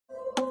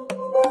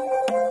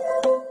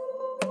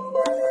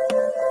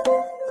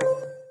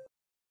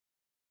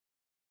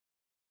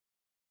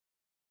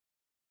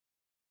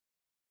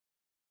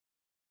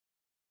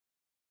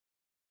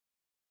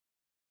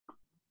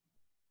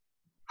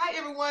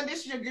everyone.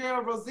 This is your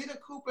girl, Rosita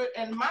Cooper,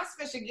 and my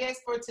special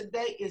guest for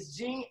today is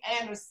Jean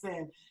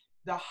Anderson,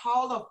 the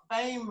Hall of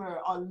Famer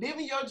on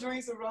Living Your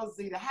Dreams with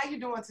Rosita. How you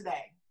doing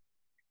today?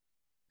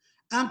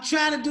 I'm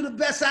trying to do the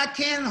best I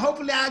can, and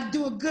hopefully I'll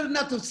do it good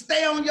enough to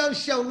stay on your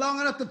show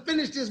long enough to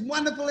finish this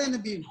wonderful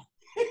interview.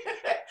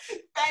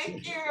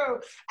 Thank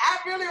you. I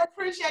really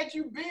appreciate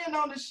you being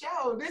on the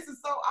show. This is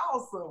so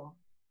awesome.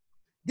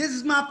 This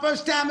is my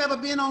first time ever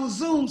being on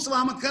Zoom, so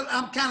I'm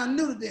kind of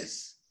new to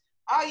this.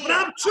 Oh, yeah. But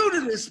I'm true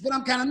to this, but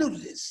I'm kind of new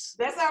to this.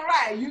 That's all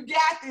right. You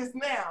got this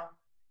now.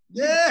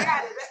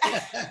 Yeah.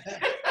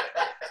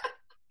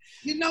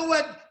 You know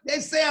what? They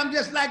say I'm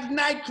just like the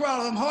night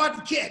crawler. I'm hard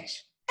to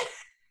catch.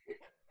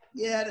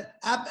 Yeah,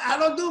 I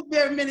don't do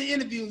very many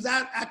interviews.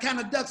 I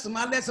kind of duck them.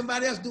 I let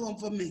somebody else do them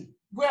for me.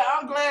 Well,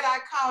 I'm glad I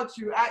caught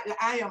you.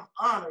 I am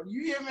honored.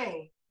 You hear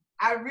me?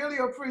 I really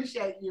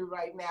appreciate you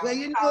right now. Well,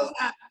 you know,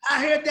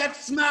 I heard that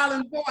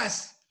smiling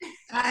voice.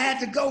 I had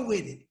to go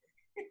with it.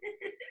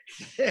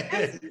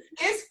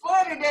 It's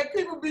funny that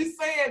people be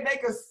saying they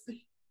could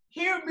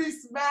hear me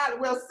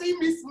smiling, well, see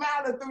me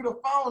smiling through the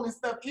phone and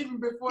stuff even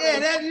before.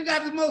 Yeah, you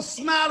got the most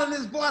smiling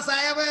voice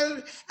I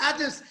ever. I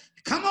just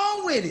come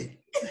on with it.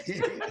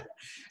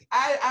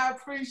 I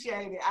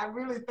appreciate it. I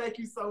really thank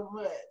you so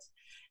much.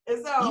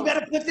 And so you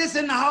better put this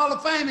in the Hall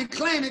of Fame and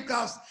claim it,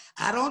 because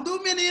I don't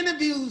do many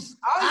interviews.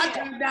 I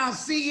turn down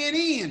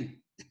CNN.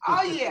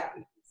 Oh yeah.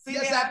 See,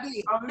 yes, I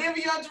did. I'm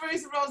Living Your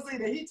Dreams with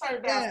Rosita. He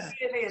turned down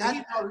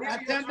CNN. I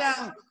turned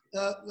down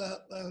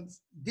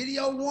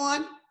Video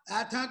One.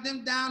 I turned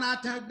them down. I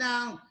turned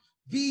down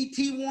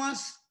BT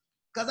once,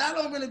 because I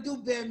don't really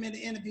do very many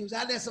interviews.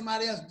 I let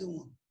somebody else do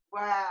them.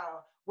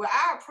 Wow. Well,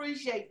 I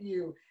appreciate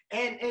you.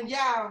 And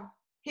y'all,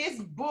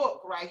 his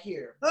book right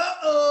here.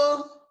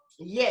 Uh-oh.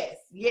 Yes.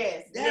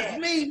 That's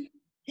me.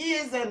 He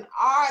is an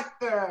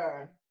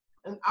author.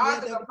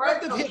 The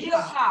birth of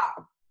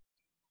hip-hop.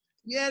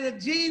 Yeah, the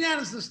Jean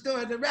Anderson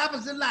story, the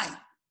rapper's delight.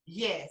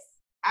 Yes.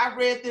 I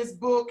read this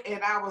book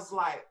and I was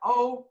like,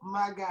 oh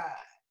my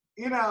God.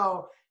 You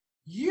know,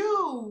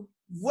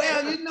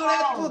 Well, you know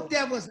that book,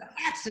 that was an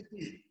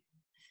accident.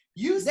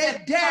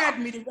 They dared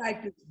me to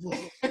write this book.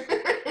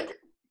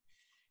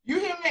 You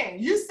hear me?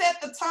 You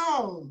set the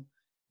tone.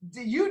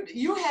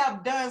 You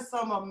have done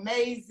some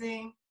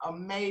amazing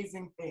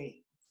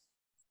things.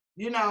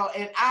 You know,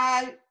 and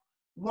I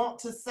want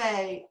to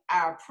say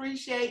I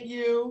appreciate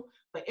you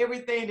for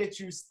everything that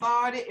you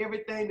started,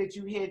 everything that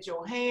you had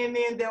your hand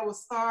in that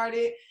was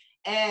started,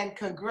 and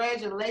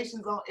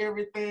congratulations on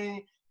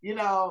everything, you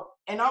know,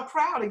 and I'm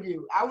proud of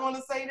you. I want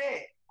to say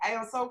that. I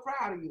am so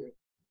proud of you.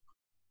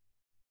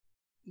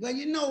 Well,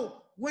 you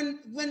know, when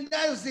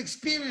those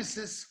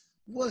experiences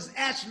was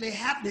actually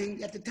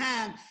happening at the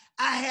time,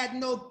 I had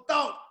no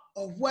thought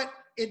of what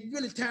it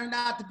really turned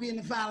out to be in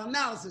the final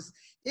analysis.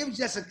 It was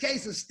just a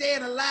case of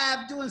staying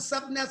alive, doing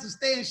something else, and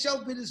staying in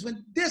show business.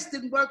 When this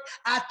didn't work,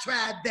 I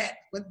tried that.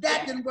 When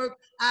that didn't work,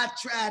 I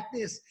tried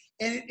this.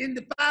 And in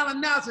the final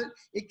analysis,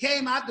 it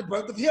came out the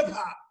birth of hip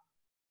hop.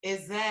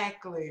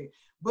 Exactly.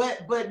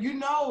 But you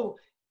know,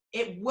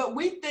 what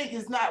we think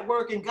is not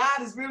working,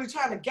 God is really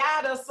trying to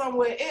guide us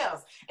somewhere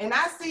else. And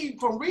I see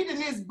from reading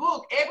this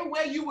book,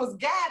 everywhere you was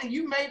guided,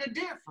 you made a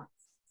difference.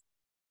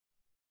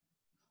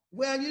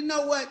 Well, you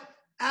know what?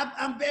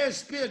 I'm very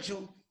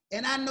spiritual,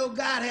 and I know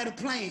God had a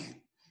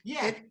plan.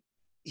 Yeah.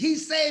 He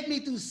saved me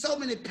through so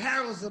many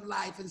perils of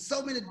life and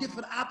so many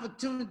different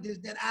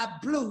opportunities that I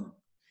blew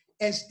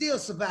and still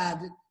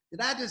survived it,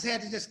 that I just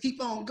had to just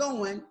keep on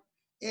going.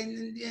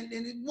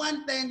 And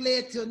one thing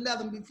led to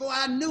another. Before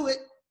I knew it,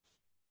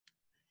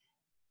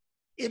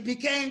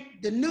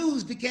 the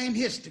news became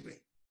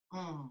history.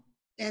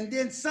 And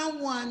then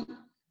someone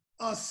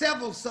or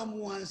several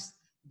someones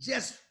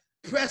just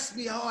pressed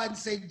me hard and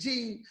say,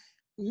 Gene,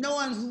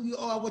 knowing who you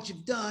are, what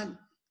you've done,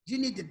 you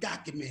need to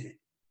document it.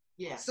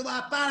 Yeah. So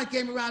I finally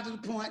came around to the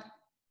point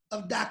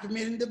of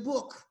documenting the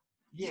book.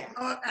 Yeah.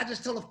 I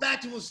just told a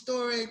factual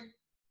story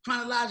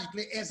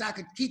chronologically as I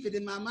could keep it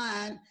in my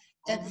mind,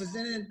 and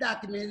present it and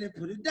document it and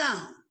put it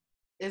down.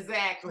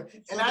 Exactly. So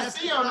and I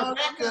see on the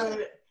back of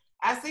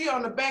it,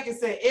 on the back it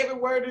said every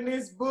word in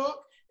this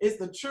book is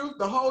the truth,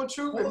 the whole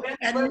truth,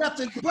 and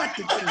nothing but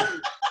the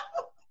truth.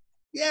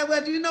 Yeah,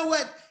 well, you know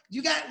what?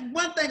 You got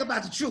one thing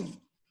about the truth.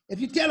 If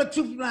you tell the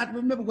truth, you don't have to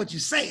remember what you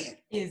said.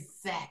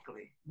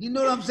 Exactly. You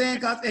know what I'm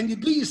saying? And you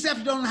be yourself,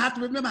 you don't have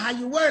to remember how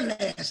you were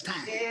last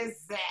time.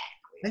 Exactly.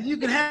 And you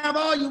can have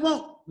all you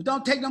want, but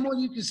don't take no more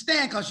than you can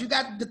stand, because you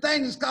got the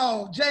thing is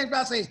called, James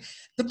Brown says,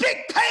 the big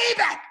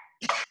payback.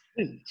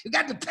 You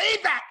got the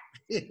payback.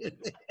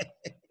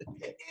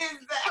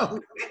 Exactly.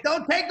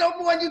 Don't take no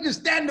more than you can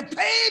stand the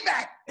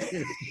payback.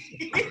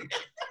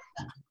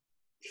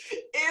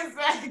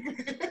 Exactly.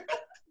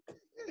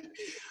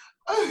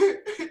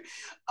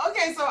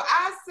 Okay, so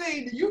I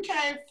see that you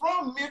came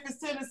from Memphis,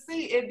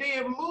 Tennessee, and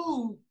then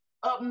moved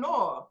up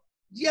north.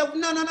 Yeah,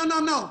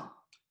 no.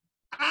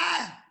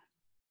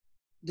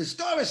 The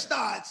story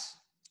starts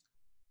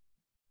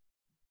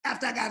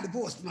after I got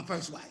divorced from my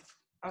first wife.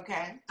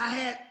 Okay. I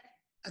had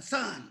a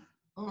son.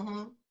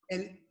 Mm-hmm.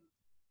 And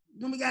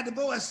when we got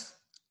divorced,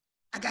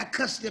 I got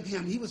custody of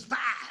him. He was 5.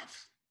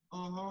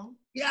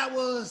 Yeah, I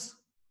was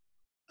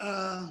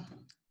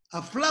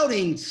a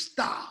floating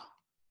star.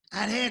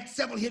 I'd had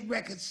several hit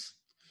records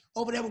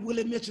over there with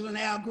Willie Mitchell and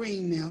Al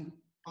Green now.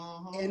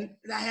 And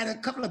I had a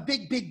couple of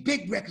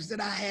big records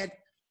that I had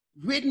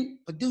written,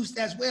 produced,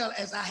 as well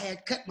as I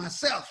had cut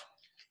myself.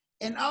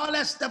 And all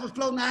that stuff was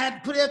floating. I had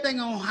to put everything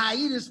on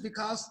hiatus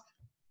because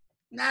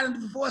now that I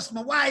divorced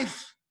my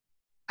wife,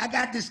 I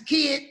got this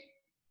kid,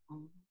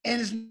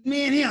 and it's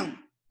me and him.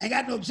 I ain't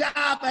got no job,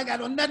 I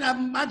got no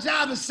nothing. My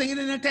job is singing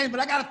and entertaining, but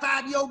I got a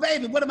 5-year-old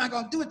baby. What am I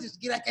gonna do with this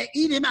kid? I can't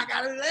eat him, I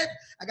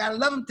gotta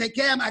love him, take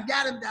care of him. I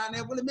got him down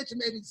there. Willie Mitchell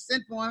maybe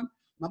sent for him.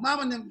 My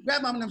mom and them,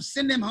 grandmama and them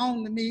send him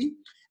home to me.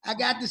 I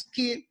got this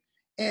kid,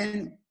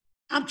 and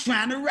I'm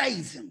trying to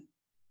raise him.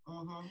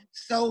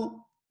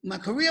 So my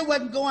career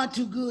wasn't going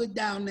too good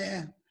down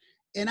there.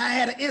 And I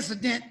had an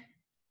incident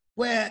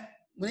where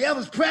when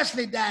Elvis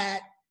Presley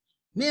died,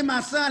 me and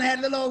my son had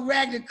a little old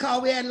raggedy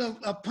car. We had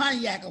a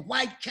Pontiac, a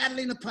white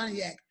Catalina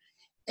Pontiac.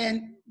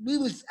 And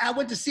I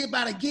went to see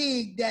about a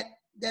gig that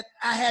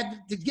I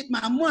had to get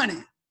my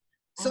money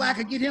so I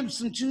could get him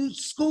some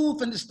shoes, school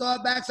from the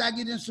start back, so I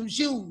get him some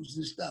shoes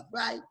and stuff,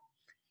 right?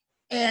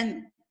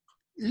 And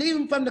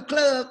leaving from the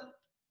club,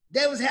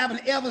 they was having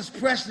Elvis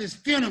Presley's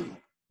funeral.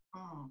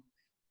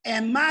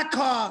 And my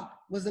car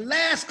was the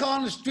last car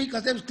on the street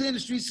because they was clearing the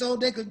street so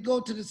they could go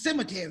to the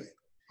cemetery.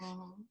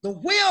 The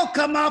wheel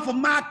come off of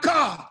my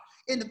car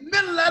in the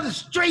middle of the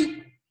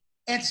street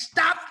and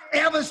stopped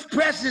Elvis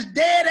Presley's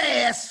dead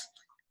ass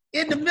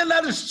in the middle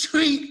of the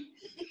street.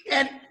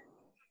 And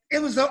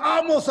it was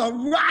almost a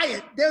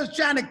riot. They was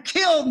trying to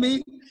kill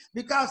me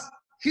because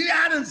here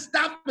I done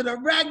stopped with a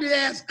raggedy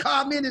ass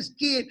car, me and this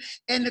kid,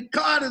 and the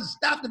car done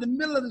stopped in the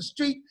middle of the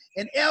street,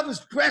 and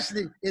Elvis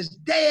Presley is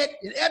dead,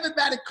 and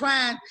everybody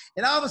crying,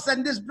 and all of a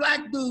sudden this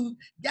black dude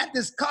got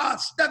this car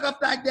stuck up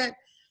like that.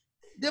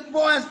 The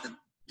boys,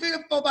 3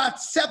 or 4,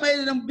 about 7, 8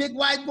 of them big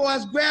white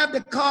boys grabbed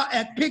the car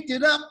and picked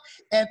it up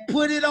and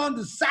put it on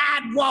the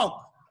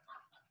sidewalk.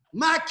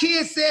 My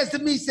kid says to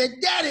me, said,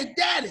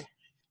 Daddy,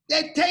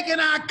 they taking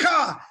our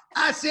car.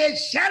 I said,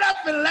 shut up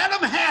and let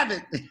them have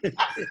it.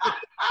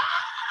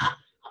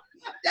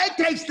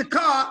 They takes the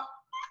car,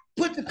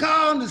 put the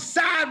car on the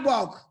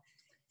sidewalk.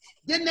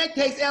 Then they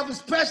takes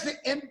Elvis Presley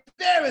and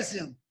buries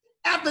him.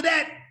 After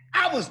that,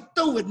 I was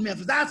through with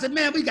Memphis. I said,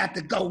 man, we got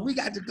to go. We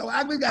got to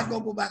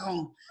go back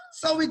home.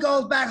 So we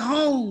goes back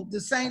home to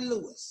St.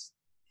 Louis.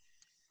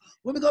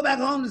 When we go back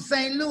home to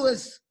St.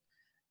 Louis,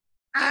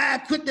 I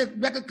quit the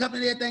record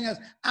company and everything else.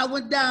 I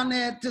went down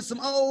there to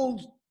some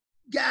old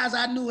guys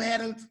I knew had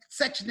a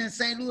section in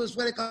St. Louis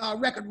where they call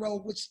Record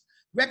Road, which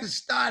records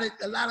started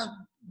a lot of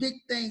big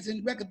things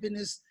in record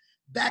business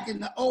back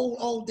in the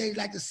old days,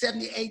 like the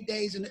 78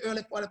 days and the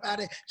early 45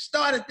 days.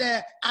 Started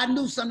there. I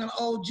knew some of them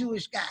old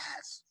Jewish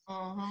guys.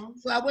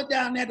 So I went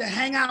down there to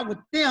hang out with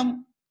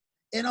them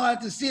in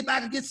order to see if I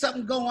could get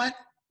something going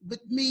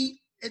with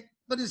me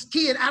for this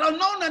kid. I don't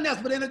know nothing else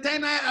but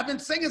entertainment. I've been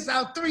singing since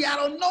I was 3. I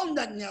don't know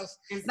nothing else.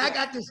 And I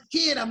got this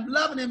kid. I'm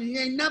loving him. He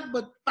ain't nothing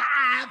but 5.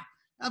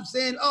 I'm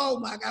saying, oh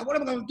my God, what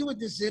am I gonna do with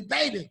this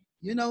baby?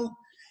 You know?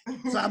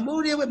 So I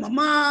moved in with my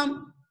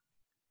mom,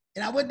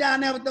 and I went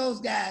down there with those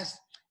guys,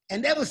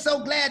 and they were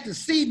so glad to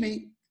see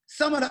me.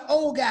 Some of the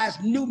old guys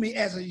knew me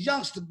as a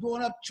youngster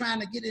growing up trying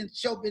to get into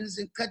show business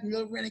and cutting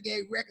little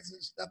renegade records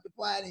and stuff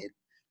before I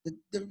did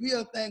the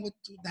real thing with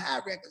the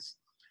high records.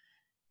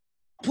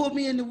 Put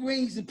me in the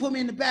rings and put me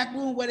in the back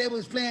room where they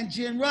was playing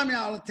gin rummy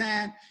all the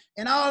time.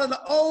 And all of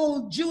the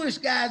old Jewish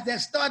guys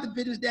that started the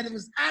business, that it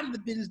was out of the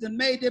business, that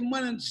made their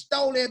money and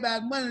stole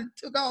everybody's money and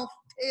took off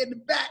in the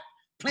back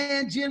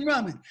playing gin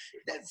rummy.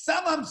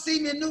 Some of them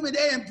see me and knew me,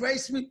 they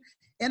embraced me.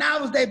 And I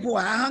was their boy.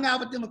 I hung out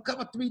with them a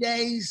couple, 3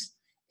 days.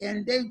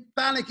 And they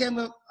finally came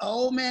up, an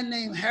old man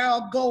named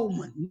Harold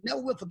Goldman.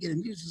 Never will forget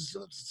him. He was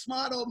a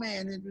smart old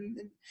man. And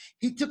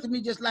he took to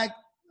me just like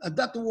a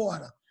duck of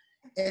water.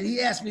 And he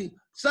asked me,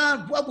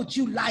 son, what would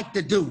you like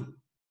to do?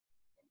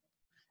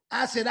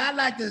 I said, I'd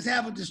like to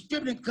have a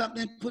distributing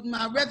company and put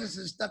my records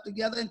and stuff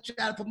together and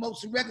try to promote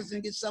some records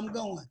and get something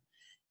going.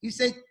 He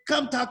said,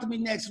 come talk to me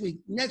next week.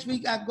 Next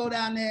week, I go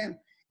down there,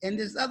 and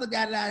this other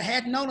guy that I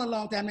hadn't known a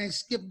long time named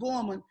Skip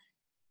Gorman,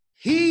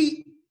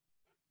 he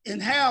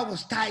and Harold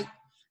was tight.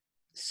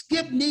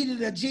 Skip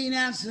needed a Gene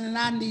Anderson, and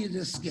I needed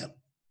a Skip.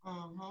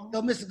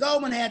 So Mr.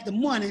 Goldman had the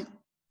money.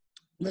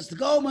 Mr.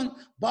 Goldman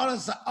bought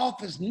us an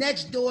office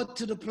next door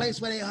to the place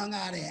where they hung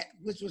out at,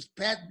 which was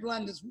Pat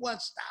Blunder's One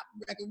Stop,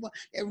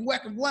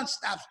 record One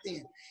Stops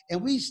then.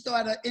 And we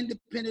started an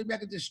independent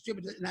record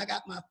distributor, and I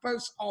got my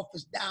first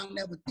office down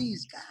there with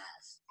these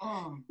guys.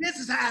 This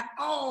is how it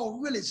all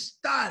really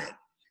started.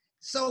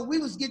 So we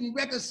was getting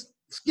records.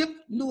 Skip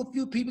knew a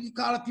few people, he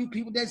called a few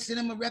people, they sent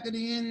him a record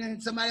in,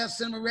 and somebody else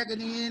sent him a record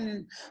in,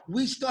 and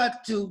we started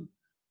to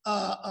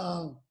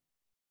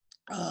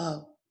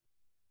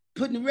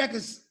putting the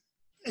records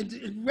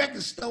in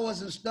record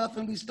stores and stuff,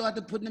 and we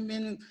started putting them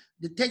in,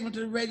 to take them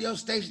to the radio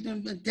station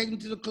and take them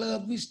to the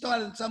club. We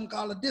started something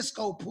called a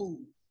disco pool.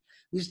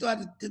 We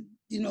started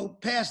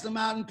passed them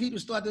out, and people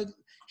started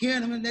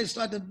hearing them, and they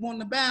started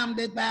wanting to buy them.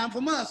 They buy them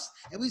from us,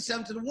 and we sell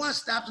them to the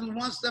one-stops, and the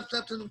one-stops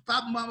up to the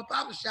mama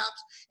papa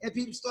shops, and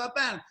people start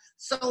buying them.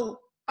 So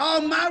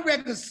all my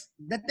records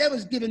that they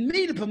was giving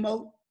me to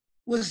promote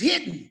was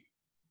hidden.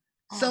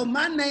 So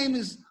my name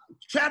is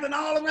traveling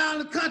all around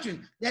the country.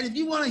 That if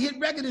you want to hit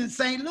record in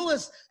St.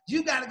 Louis,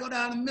 you got to go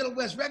down to Middle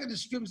West Record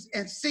Distributors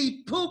and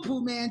see Poo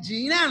Poo Man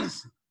Gene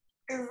Anderson.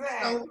 Exactly.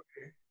 So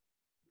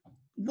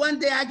one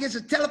day I get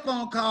a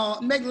telephone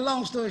call, make a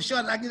long story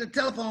short, I get a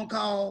telephone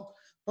call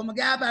from a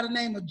guy by the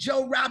name of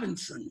Joe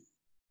Robinson.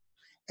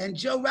 And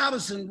Joe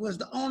Robinson was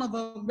the owner of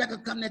a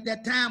record company at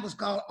that time, was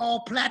called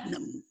All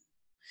Platinum.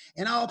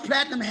 And All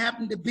Platinum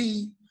happened to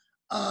be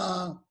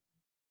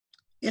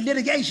in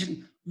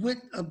litigation with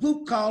a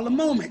group called The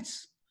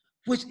Moments,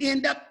 which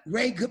ended up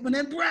Ray Goodman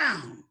and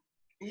Brown.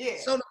 Yeah.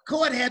 So the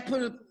court had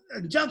put an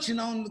injunction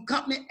on the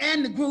company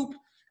and the group.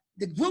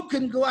 The group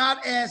couldn't go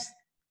out as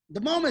The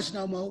Moments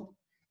no more,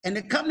 and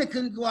the company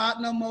couldn't go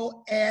out no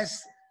more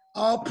as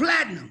All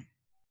Platinum.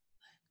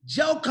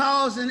 Joe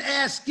calls and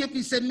asks Skip,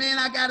 he said, man,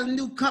 I got a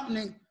new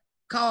company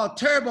called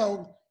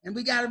Turbo, and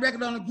we got a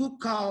record on a group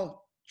called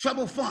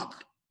Trouble Funk.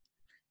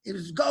 It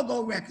was a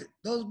go-go record.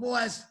 Those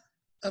boys,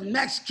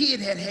 Max Kidd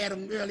had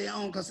them early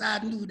on because I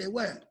knew who they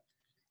were.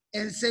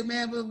 And he said,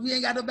 man, but we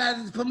ain't got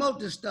nobody to promote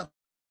this stuff.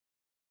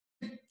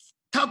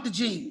 Talk to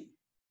Gene.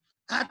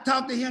 I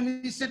talked to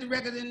him, he sent the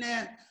record in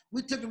there.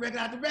 We took the record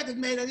out. The record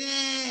made a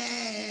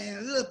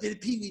little bit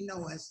of Pee-wee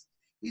noise.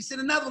 He said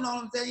another one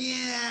on him, said,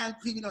 yeah,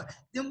 Pee-wee noise.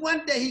 Then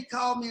one day he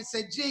called me and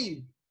said,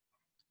 Gene,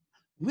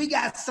 we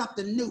got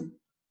something new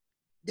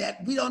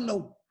that we don't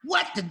know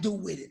what to do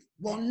with it.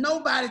 Won't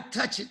nobody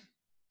touch it.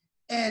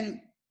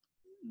 And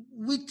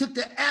we took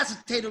the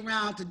acetate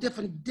around to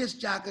different disc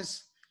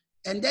jockeys,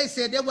 and they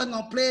said they wasn't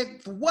gonna play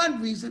it for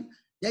one reason.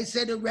 They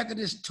said the record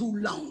is too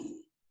long.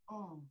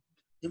 Oh.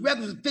 The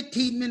record was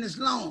 15 minutes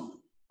long.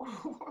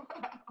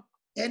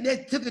 And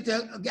they took it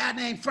to a guy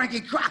named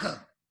Frankie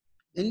Crocker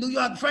in New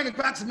York. Frankie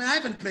Crocker said, man, I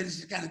ain't gonna play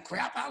this kind of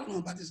crap. I don't know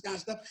about this kind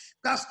of stuff.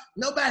 Because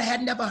nobody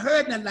had never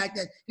heard nothing like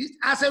that.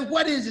 I said,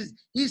 what is it?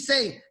 He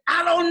said,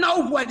 I don't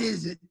know what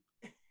is it.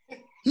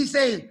 He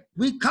said,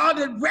 we called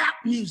it rap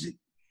music.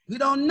 We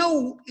don't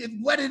know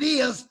what it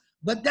is,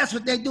 but that's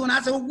what they're doing.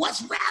 I said, well,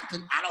 what's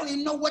rapping? I don't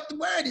even know what the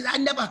word is. I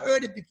never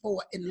heard it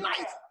before in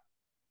life.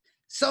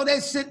 So he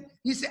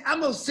said,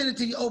 I'm gonna send it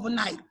to you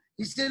overnight.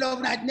 He sent it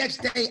overnight. Next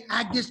day,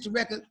 I get the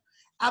record.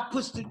 I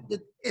push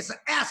it's an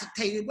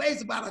acetate. It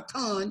weighs about a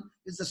ton.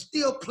 It's a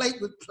steel plate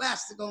with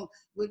plastic on,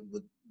 with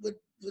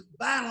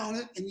vinyl on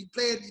it, and you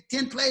play it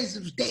 10 plays,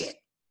 it was dead.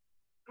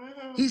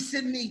 Mm-hmm. He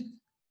sent me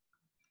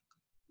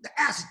the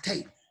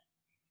acetate,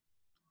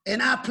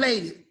 and I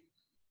played it.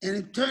 And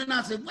it turned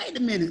out, I said, wait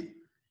a minute,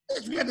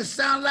 this record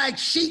sound like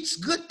Sheet's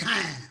Good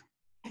Time.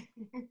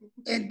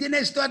 And then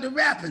they started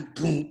rapping,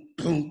 boom,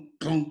 boom,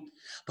 boom,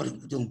 boom,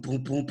 boom,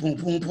 boom, boom, boom,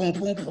 boom, boom,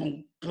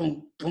 boom,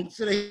 boom, boom.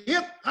 So the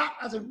hip hop,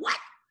 I said, what?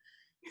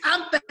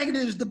 I'm thinking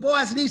it was the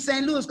boys in East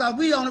St. Louis, because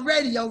we on the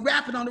radio,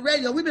 rapping on the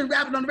radio. We've been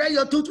rapping on the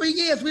radio 2-3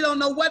 years. We don't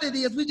know what it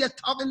is. We just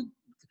talking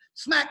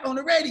smack on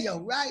the radio,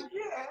 right?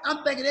 Yeah.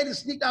 I'm thinking they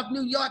just sneaked off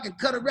New York and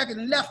cut a record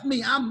and left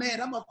me. I'm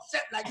mad. I'm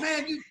upset. Like,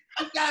 man, you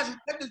guys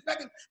cut this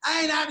record.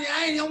 I ain't out here.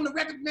 I ain't on the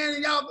record, man.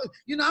 And y'all,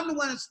 I'm the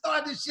one that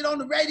started this shit on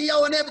the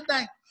radio and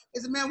everything.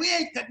 They said, man, we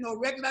ain't cut no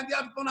record.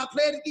 I'm gonna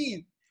play it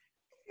again.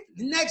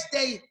 The next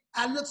day,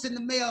 I looks in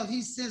the mail.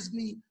 He sends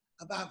me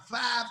about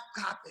 5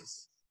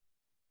 copies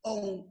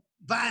on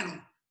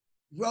vinyl,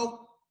 wrote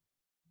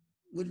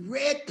with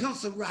red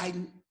pencil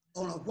writing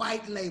on a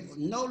white label,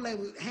 no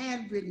label,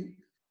 handwritten,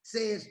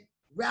 says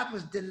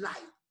Rapper's Delight.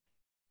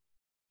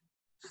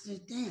 I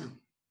said, damn.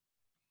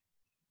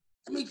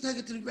 Let me take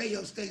it to the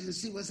radio station and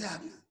see what's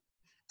happening.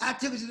 I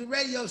took it to the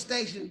radio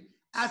station.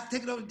 I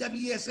took it over to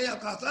WSL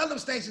because the other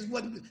stations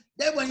wasn't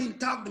even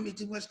talking to me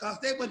too much because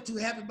they wasn't too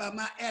happy about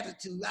my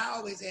attitude. I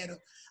always had an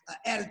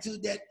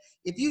attitude that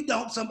if you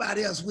don't,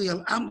 somebody else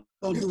will. I'm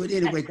gonna do it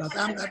anyway because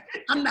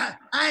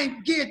I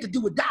ain't geared to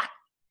do with that.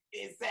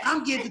 Exactly.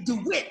 I'm geared to do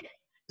with.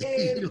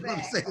 Exactly. You know what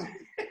I'm saying?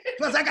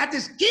 Plus, I got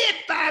this kid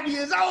 5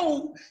 years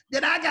old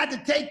that I got to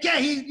take care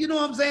of. You know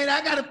what I'm saying?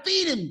 I got to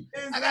feed him.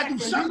 Exactly. I got to do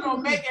something. You're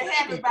going to make it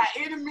happen by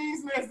any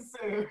means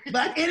necessary.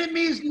 By any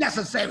means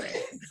necessary.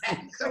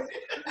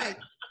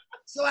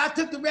 So I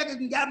took the record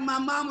and got in my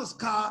mama's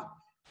car,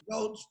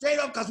 rode straight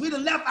up, because we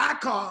done left our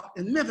car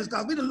in Memphis,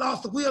 because we done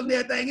lost the wheel and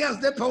everything else.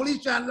 The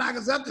police trying to lock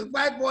us up, the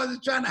white boys is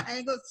trying to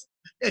hang us.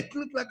 The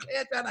Ku Klux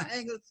Klan trying to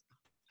hang us.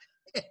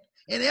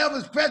 And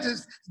Elvis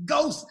Presley's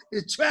ghost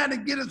is trying to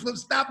get us from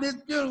stopping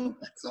his funeral.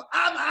 So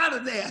I'm out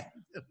of there.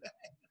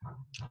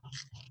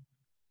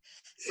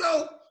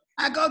 So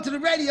I go to the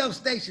radio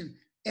station,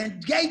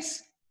 and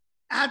Gates,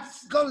 I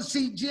go to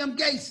see Jim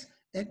Gates,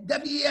 and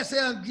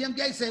WESL, Jim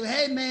Gates said,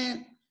 hey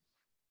man,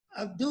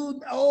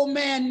 an old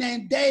man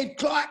named Dave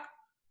Clark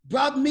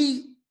brought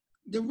me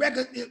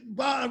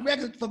bought a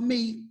record for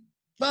me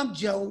from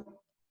Joe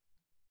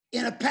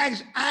in a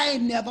package. I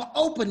ain't never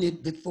opened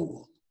it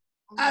before.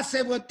 I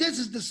said, well, this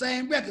is the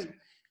same record.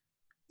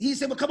 he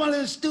said, well, come on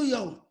in the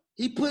studio.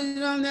 He put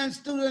it on there in the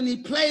studio and he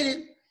played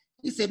it.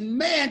 He said,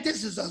 man,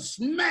 this is a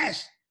smash.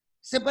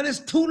 He said, but it's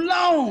too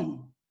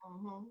long.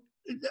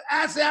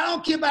 I said, I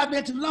don't care about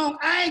being too long.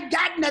 I ain't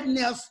got nothing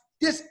else.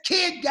 This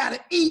kid got to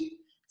eat.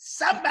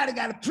 Somebody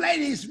got to play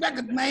these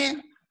records,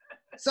 man.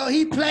 So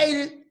he played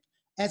it.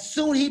 As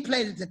soon as he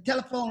played it, the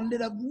telephone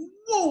lit up.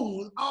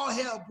 Boom! All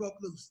hell broke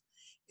loose.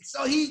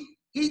 So he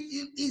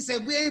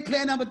said, we ain't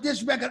playing number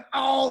this record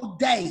all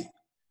day.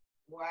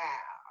 Wow.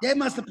 They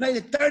must have played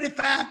it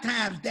 35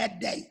 times that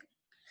day.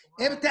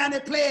 Wow. Every time they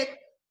played,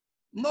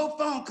 more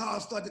phone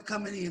calls started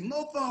coming in.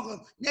 More phone calls.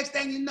 Next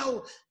thing you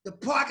know, the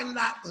parking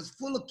lot was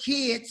full of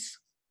kids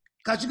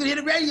because you could hear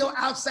the radio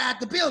outside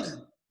the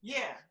building.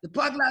 Yeah. The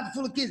parking lot was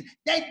full of kids.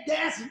 They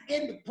dancing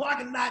in the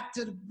parking lot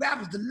to the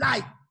Rappers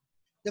Delight.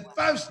 The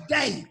first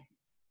day,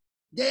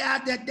 they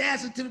out there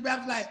dancing to the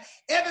Rappers Delight.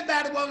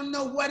 Everybody want to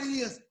know what it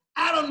is.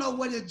 I don't know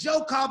what it is.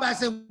 Joe called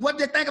back and said, what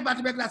they think about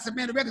the record? I said,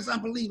 man, the record's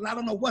unbelievable. I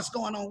don't know what's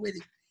going on with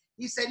it.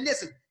 He said,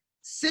 listen,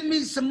 send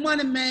me some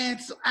money, man,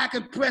 so I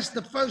can press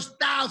the first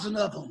 1,000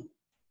 of them.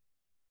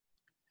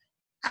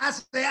 I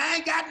said, I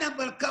ain't got nothing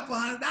but a couple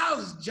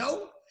 $100,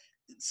 Joe.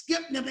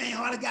 Skip them ain't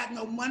hardly got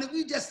no money.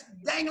 We just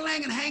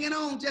dangling and hanging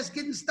on, just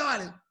getting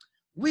started.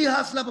 We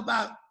hustle up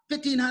about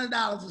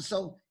 $1,500 or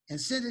so and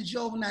sent it to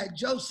Joe overnight.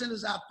 Joe sent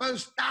us our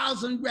first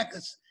 1,000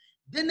 records.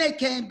 Then they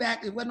came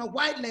back. It wasn't a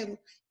white label.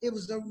 It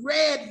was a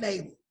red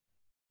label.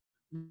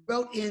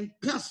 Wrote in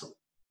pencil.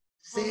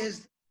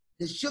 Says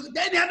the Sugar.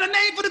 They didn't have the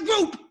name for the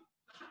group.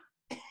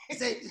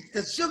 Say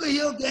the Sugar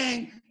Hill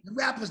Gang, the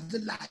Rappers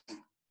Delight.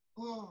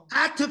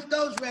 I took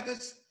those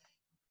records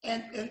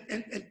and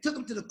took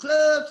them to the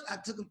clubs. I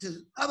took them to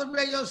the other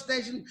radio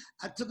stations.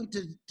 I took them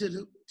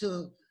to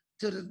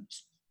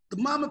the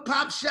mom and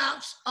pop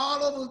shops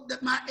all over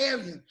my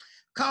area.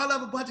 Called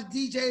up a bunch of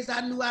DJs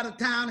I knew out of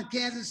town in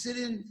Kansas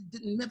City and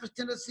Memphis,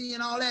 Tennessee,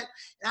 and all that.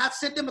 And I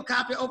sent them a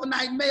copy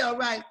overnight mail,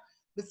 right?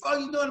 Before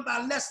you know it,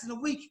 about less than a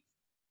week,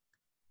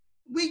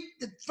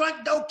 the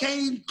front door can't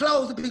even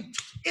close. The people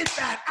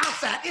inside,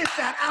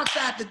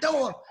 outside the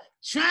door,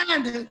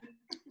 trying to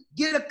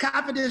get a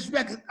copy of this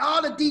record.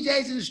 All the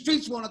DJs in the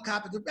streets want a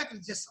copy. The record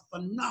is just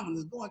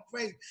phenomenal. It's going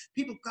crazy.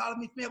 People calling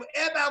me, man, but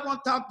everybody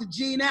want to talk to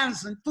Gene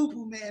Anderson,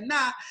 Fufu Man,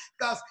 now,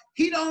 because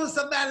he the only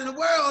somebody in the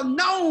world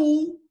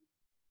known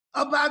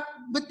about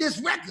with this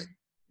record.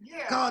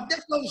 Yeah. Called,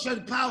 that's going to show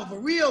the power of a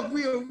real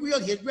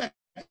hit record.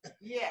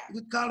 Yeah.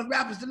 We call it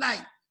Rappers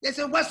Delight. They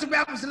said, what's the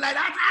Rappers Delight?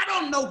 I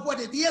don't know what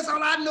it is.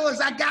 All I know is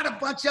I got a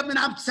bunch of them and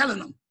I'm selling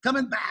them,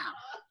 coming by.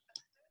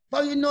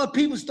 Before you know it,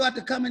 people start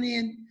to coming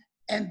in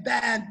and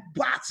buying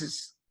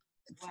boxes.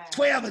 Wow.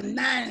 12 and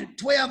 9 and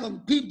 12 of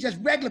them. People, just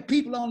regular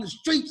people on the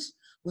streets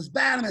was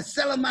buying them and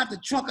selling them out the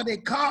trunk of their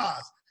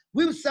cars.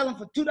 We were selling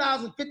for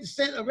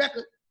 $2.50 a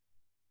record,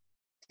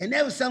 and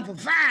they were selling for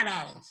 $5.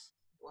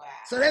 Wow.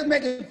 So they were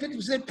making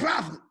 50%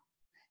 profit.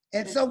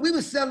 And so we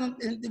were selling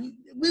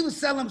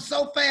them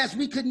so fast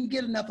we couldn't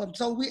get enough of them.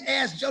 So we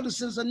asked Joe to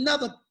send us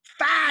another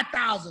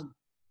 5,000.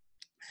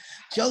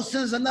 Joe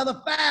sends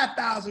another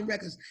 5,000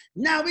 records.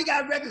 Now we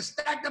got records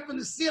stacked up in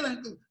the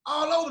ceiling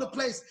all over the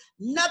place.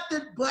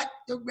 Nothing but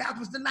the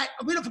Rappers Delight.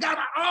 We don't forgot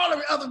about all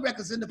the other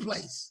records in the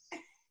place.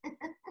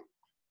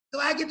 So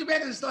I get the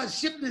records and start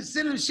shipping and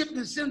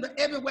sending to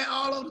everywhere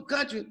all over the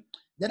country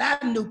that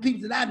I knew,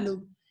 people that I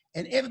knew.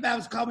 And everybody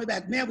was calling me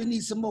back, man, we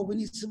need some more, we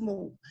need some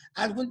more.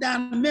 I went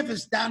down to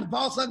Memphis, down to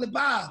Boss Ugly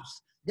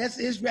Bob's. That's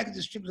his record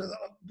distributor.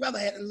 Brother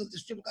had a little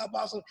distributor called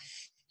Boss Ugly.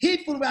 He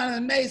flew around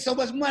and made so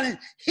much money,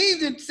 he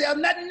didn't sell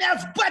nothing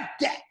else but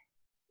that.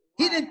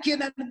 He didn't care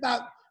nothing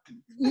about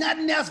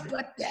nothing else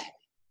but that.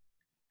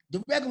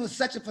 The record was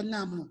such a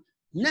phenomenon.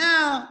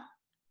 Now,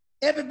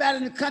 everybody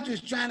in the country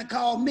is trying to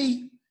call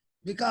me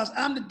because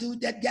I'm the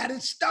dude that got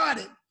it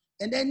started.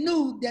 And they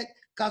knew that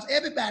because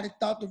everybody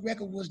thought the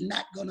record was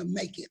not gonna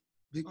make it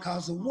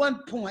because at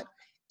one point,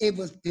 it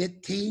was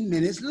 15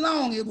 minutes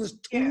long. It was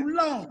too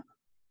long.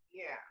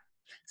 Yeah.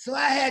 So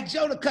I had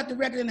Joe to cut the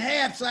record in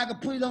half so I could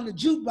put it on the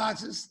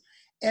jukeboxes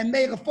and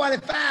make a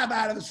 45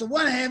 out of it. So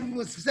one half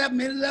was 7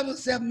 minutes, the other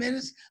was 7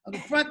 minutes on the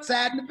front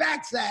side and the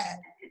back side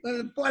of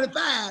the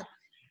 45.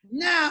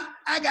 Now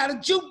I got a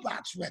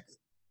jukebox record.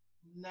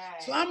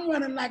 Nice. So I'm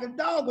running like a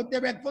dog with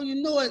that record. Before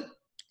you know it,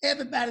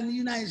 everybody in the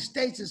United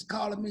States is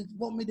calling me,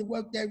 want me to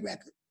work that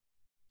record.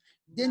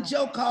 Then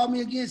Joe called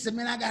me again and said,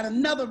 man, I got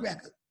another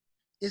record.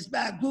 It's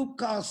by a group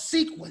called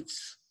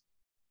Sequence.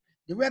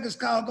 The record's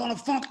called Gonna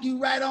Funk You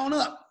Right On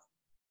Up.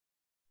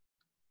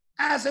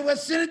 I said, well,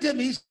 send it to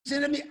me. He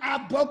sent it to me. I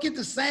broke it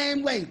the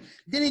same way.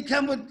 Then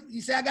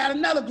he said, I got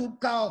another group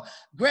called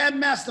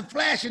Grandmaster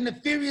Flash and the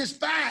Furious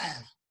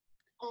Five.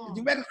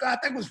 The record called,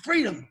 I think, was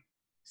Freedom.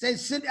 I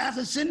said,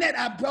 send that.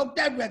 I broke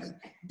that record.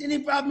 Then he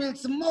brought me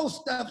some more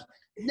stuff.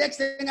 Next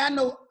thing I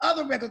know,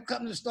 other record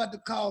companies started to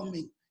call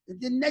me. And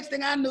then next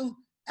thing I knew,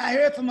 I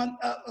heard from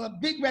a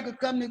big record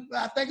company,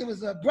 I think it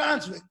was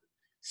Brunswick,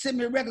 sent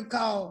me a record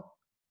called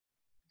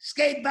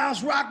Skate,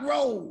 Bounce, Rock,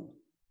 Roll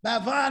by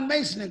Von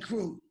Mason and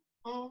crew.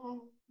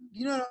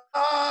 You know,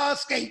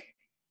 skate,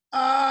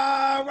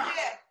 rock,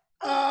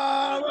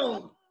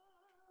 Oh,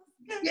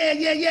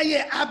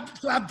 yeah.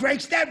 So I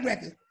breaks that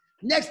record.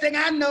 Next thing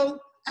I know,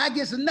 I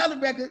get another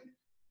record,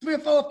 3 or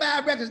 4 or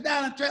 5 records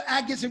down the track.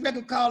 I get a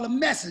record called A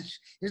Message.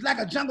 It's like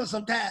a jungle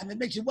sometimes. It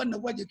makes you wonder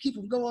what you keep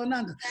from going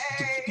under.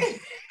 Hey.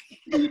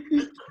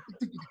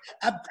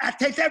 I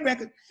take that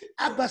record,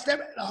 I bust that.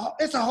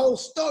 It's a whole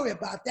story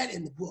about that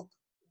in the book.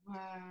 Wow.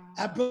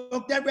 I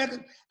broke that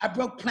record. I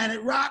broke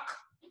Planet Rock.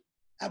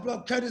 I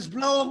broke Curtis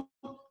Blow,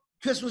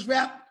 Christmas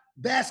Rap,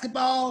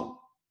 Basketball.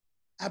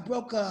 I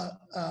broke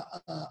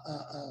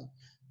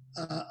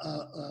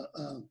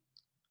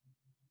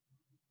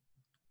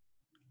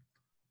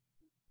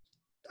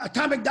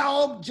Atomic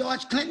Dog,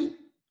 George Clinton.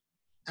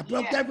 I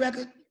broke that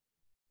record.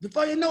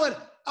 Before you know it,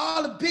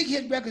 all the big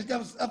hit records that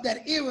was of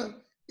that era,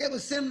 they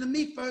would send them to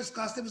me first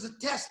because there was a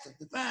tester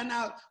to find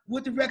out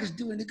what the records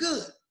do in the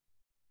good.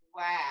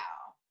 Wow.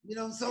 You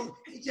know, so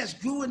it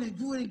just grew and it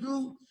grew and it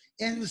grew.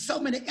 And there was so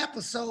many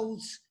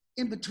episodes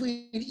in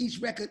between each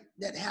record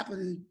that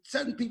happened, and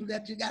certain people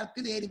that you got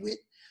affiliated with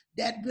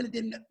that really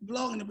didn't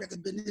belong in the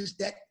record business,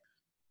 that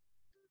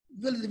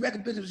really the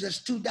record business was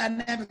just too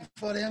dynamic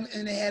for them,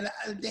 and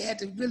they had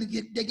to really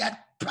they got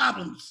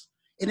problems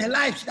in their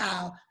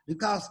lifestyle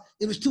because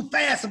it was too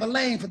fast of a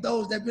lane for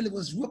those that really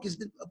was rookies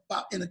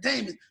about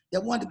entertainment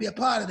that wanted to be a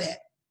part of that.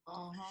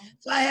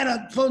 So I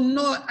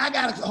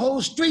got a whole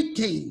street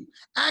team.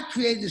 I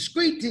created a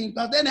street team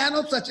because they didn't have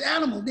no such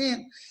animal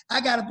then.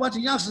 I got a bunch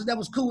of youngsters that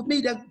was cool with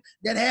me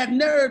that had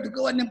nerve to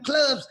go in them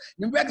clubs.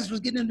 Them records was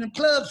getting in them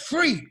clubs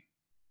free.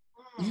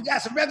 If you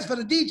got some records for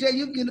the DJ,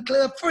 you can get in the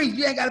club free.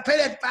 You ain't got to pay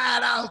that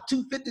 $5,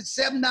 $2.50,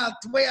 $7,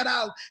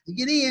 $12 to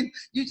get in.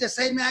 You just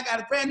say, man, I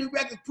got a brand new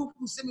record.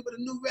 Poo-poo send me with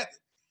a new record.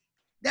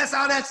 That's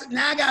all that's.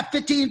 Now I got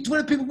 15,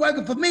 20 people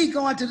working for me,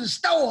 going to the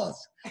stores,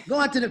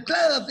 going to the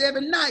clubs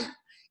every night.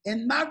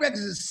 And my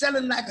records is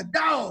selling like a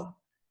dog.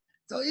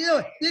 So, you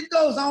know, it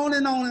goes on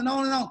and on and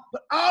on and on.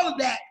 But all of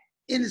that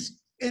in this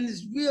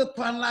real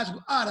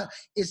chronological order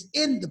is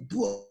in the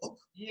book.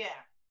 Yeah.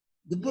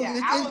 The book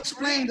it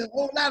explained a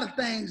whole lot of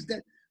things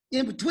that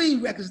in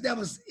between records, there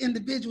was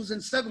individuals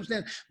and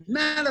circumstances.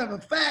 Matter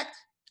of fact,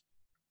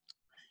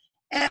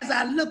 as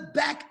I look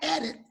back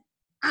at it,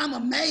 I'm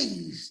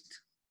amazed.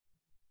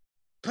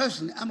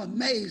 Personally, I'm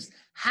amazed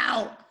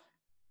how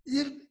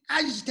I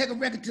used to take a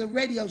record to a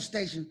radio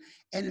station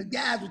and the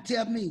guys would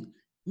tell me,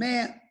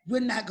 man,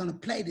 we're not gonna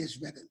play this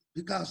record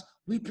because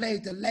we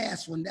played the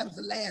last one. That was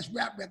the last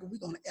rap record we're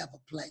gonna ever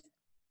play.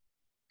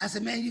 I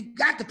said, man, you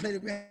got to play the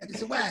record. He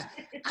said, why?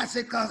 I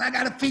said, cause I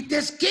gotta feed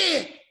this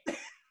kid.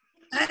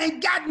 I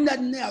ain't got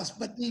nothing else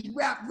but these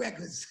rap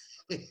records.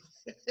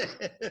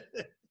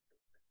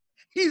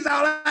 He's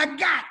all I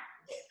got.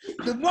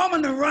 The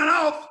woman to run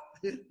off.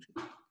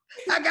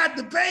 I got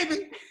the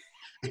baby.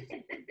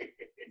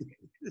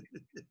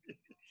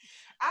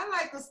 I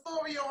like the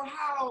story on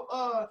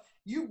how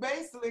you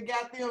basically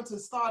got them to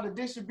start a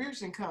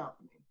distribution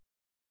company.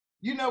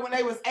 You know, when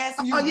they was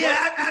asking you. Oh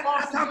yeah,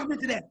 I talked them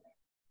into that.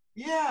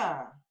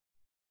 Yeah.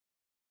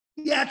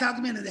 Yeah, I talked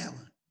him into that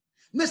one.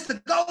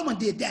 Mr. Goldman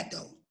did that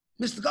though.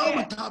 Mr.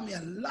 Goldman taught me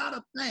a lot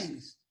of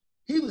things.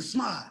 He was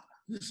smart.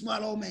 He was a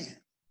smart old man.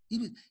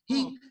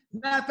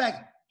 Matter of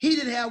fact, he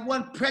didn't have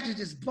one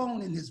prejudiced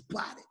bone in his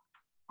body.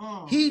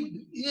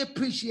 He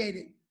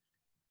appreciated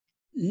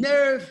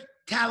nerve,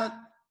 talent,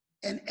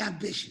 and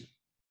ambition.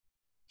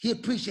 He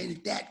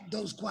appreciated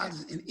those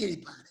qualities in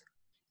anybody.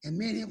 And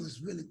man, it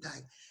was really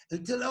tight.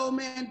 Until the old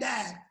man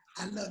died,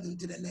 I loved him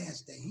to the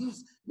last day.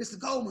 Mr.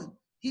 Goldman,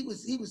 he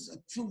was a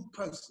true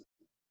person.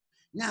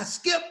 Now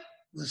Skip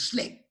was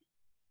slick.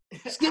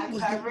 Skip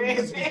was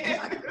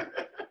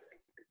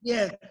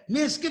yeah,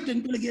 me and Skip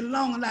didn't really get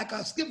along, and like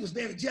Skip was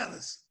very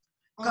jealous.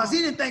 Because he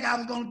didn't think I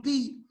was gonna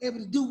be able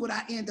to do what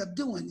I ended up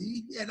doing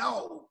at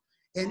all.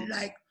 And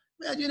like,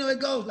 well, you know, it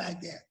goes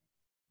like that.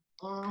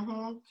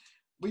 Well,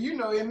 you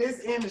know, in this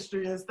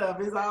industry and stuff,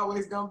 it's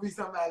always gonna be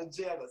somebody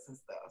jealous and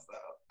stuff.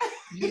 So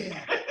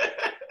yeah.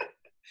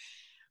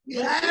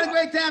 Yeah, I had a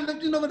great time,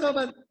 you know,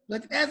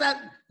 but as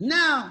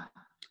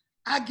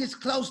I get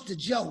close to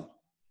Joe.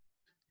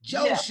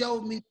 Joe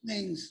showed me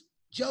things.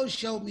 Joe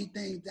showed me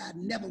things that I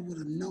never would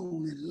have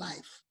known in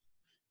life.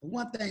 But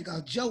one thing,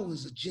 Joe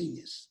was a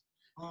genius,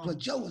 but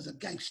Joe was a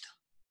gangster.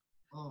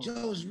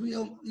 Joe was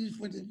he's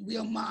with the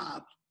real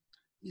mob.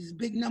 He's a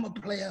big number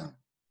player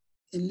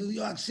in New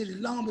York City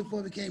long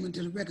before he came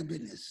into the record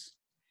business.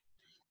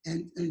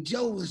 And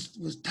Joe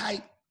was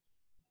tight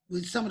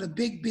with some of the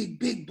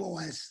big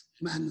boys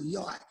from New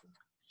York.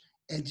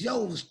 And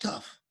Joe was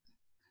tough.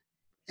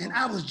 And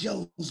I was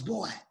Joe's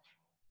boy.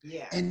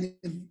 Yeah. And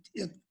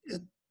if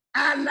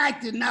I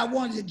liked it and I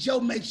wanted it, Joe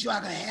made sure I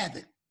could have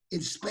it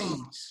in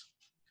spades.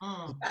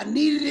 If I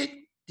needed it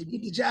to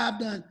get the job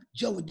done,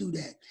 Joe would do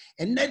that.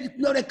 And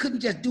they couldn't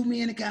just do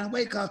me any kind of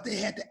way because they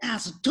had to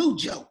answer to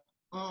Joe.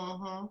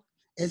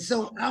 And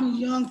so I'm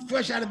young,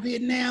 fresh out of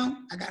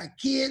Vietnam. I got a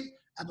kid,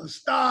 I'm a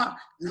star,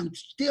 and I'm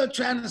still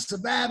trying to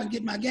survive and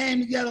get my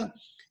game together.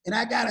 And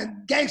I got a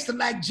gangster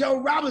like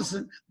Joe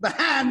Robinson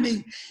behind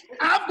me.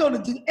 I'm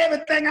gonna do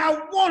everything I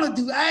wanna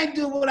do. I ain't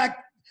doing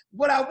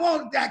what I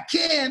want, I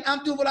can.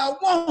 I'm doing what I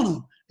want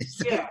to.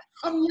 Yeah.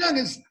 I'm young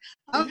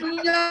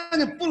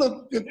and full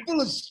of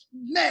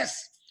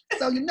mess.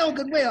 So you know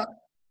good well,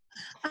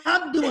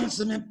 I'm doing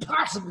some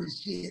impossible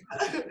shit.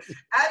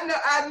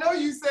 I know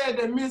you said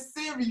that Miss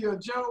Sylvia,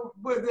 Joe,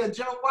 was that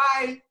Joe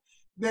White,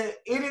 that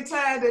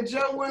anytime that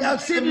Joe went Yeah,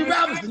 Sylvia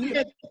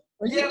Robinson.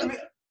 yeah.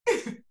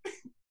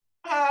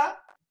 Huh?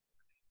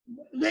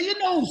 Well, you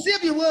know who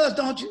Sylvia was,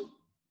 don't you?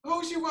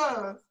 Who she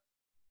was?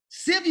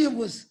 Sylvia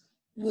was.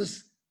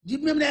 Do you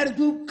remember that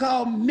group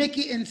called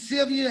Mickey and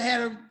Sylvia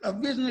had an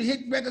original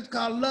hit record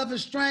called "Love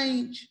Is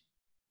Strange"?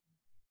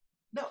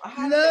 No,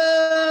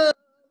 Love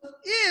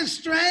is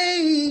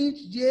strange,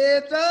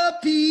 yeah, the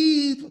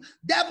people.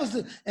 That was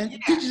and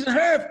Peaches and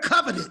Herb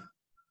covered it.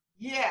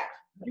 Yeah.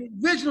 The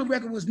original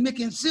record was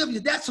Mickey and Sylvia.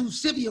 That's who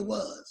Sylvia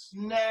was.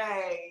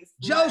 Nice.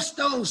 Joe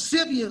stole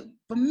Sylvia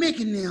from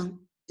Mickey and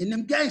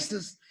them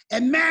gangsters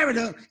and married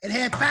her and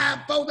had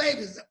 4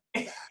 babies.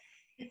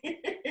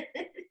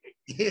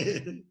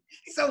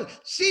 So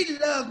she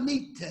loved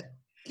me to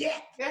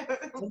death.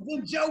 And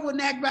when Joe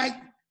wouldn't act right,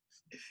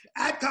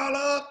 I'd call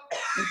her up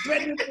and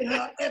threaten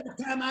her every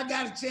time I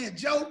got a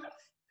chance. Joe,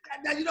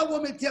 now you don't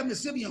want me to tell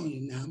Miss Sylvia on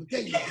you now. I'm gonna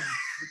tell you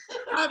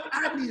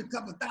I need a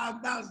couple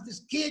 $1,000. This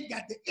kid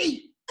got to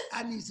eat.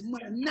 I need some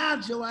money. Now,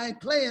 Joe, I ain't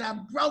playing.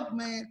 I'm broke,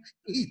 man.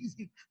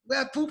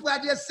 Well, poop, I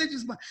just sent you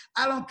some money.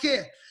 I don't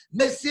care.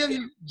 Miss Sylvia,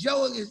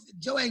 Joe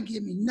ain't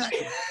giving me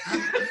nothing.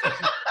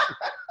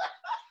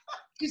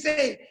 She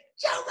said,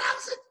 Joe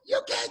Robinson, you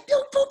can't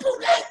do poo-poo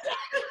like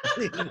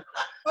that.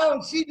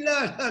 Oh, she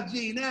loved her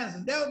Gene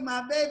Anderson. That was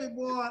my baby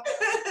boy.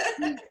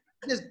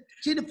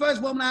 She the first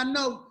woman I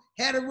know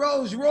had a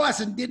Rolls Royce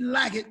and didn't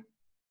like it.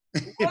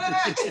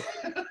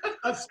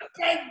 A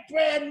straight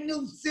brand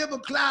new silver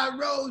cloud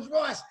Rolls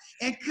Royce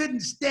and couldn't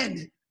stand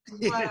it.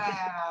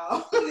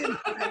 Wow. She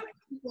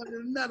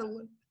wanted another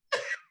one.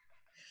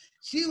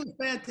 She was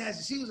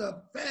fantastic. She was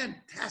a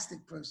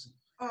fantastic person.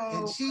 Oh,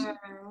 and she,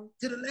 wow.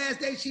 To the last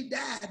day she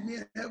died, me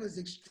and her was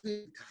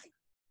extremely tight.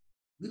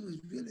 We was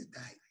really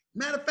tight.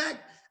 Matter of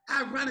fact,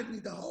 ironically,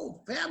 the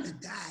whole family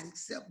died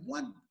except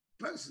one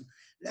person.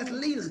 That's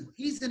Leland.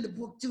 He's in the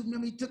book too.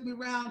 Remember, he took me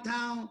around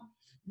town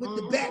with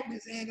the bat in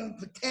his hand, gonna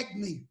protect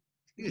me.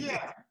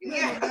 Yeah.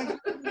 You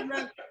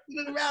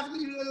look around,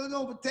 you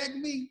gonna protect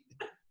me.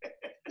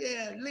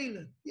 Yeah,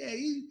 Leland. Yeah,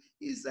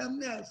 he's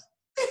something else.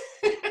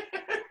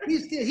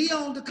 He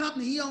owns the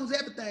company. He owns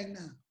everything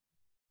now.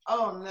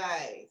 Oh,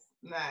 nice.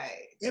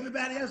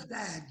 Everybody else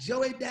died.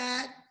 Joey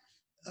died.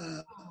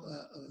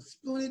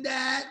 Spoonie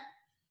died.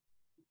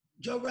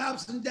 Joe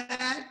Robinson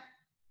died.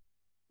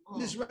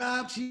 Miss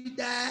Rob, she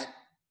died.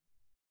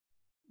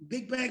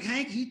 Big Bank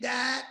Hank, he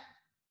died.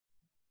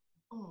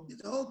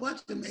 There's a whole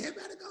bunch of them.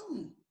 Everybody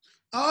gone.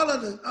 All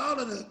of the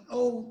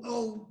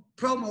old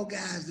promo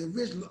guys, the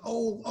original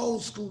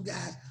old school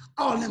guys,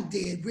 all of them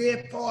dead.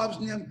 Red Forbes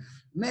and them,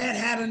 Mad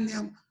Hatter and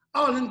them,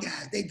 all them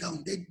guys, they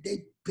gone. They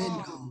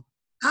been gone.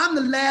 I'm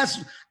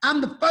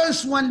the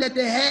first one that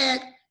they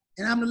had,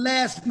 and I'm the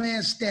last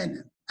man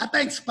standing. I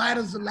think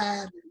Spider's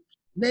alive,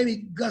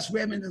 maybe Gus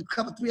Redmond and a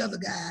couple, 3 other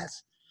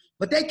guys,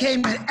 but they came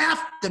in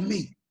after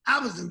me. I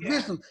was the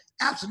original,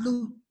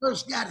 absolute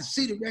first guy to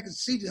see the record,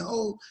 see the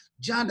whole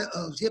genre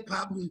of hip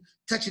hop,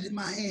 touch it in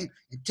my hand,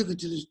 and took it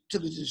to the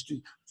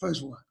street.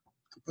 First one.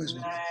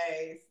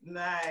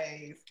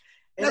 Nice.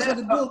 That's what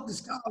the book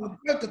is called, The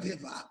Birth of Hip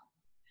Hop.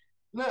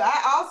 Look,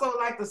 I also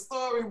like the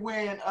story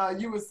when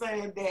you were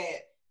saying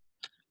that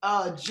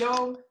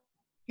Joe,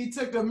 he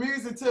took the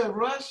music to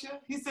Russia.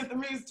 He sent the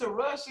music to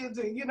Russia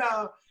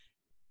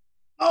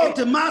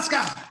to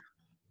Moscow.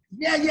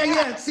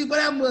 Yeah. See,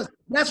 what happened was,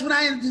 that's when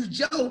I introduced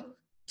Joe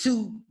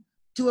to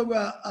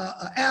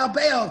Al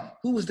Bell,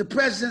 who was the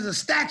president of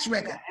Stax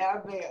Records.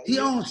 Al Bell. He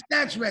owned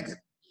Stax Records.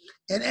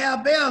 And Al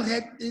Bell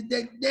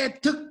they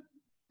took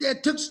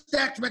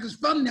Stax Records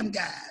from them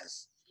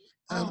guys.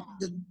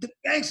 The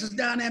gangsters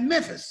down there in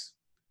Memphis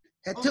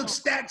had took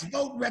Stax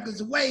Vote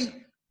Records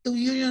away through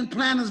Union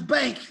Planners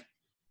Bank.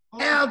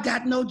 Al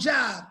got no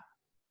job.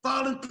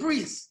 Fallen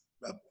priest,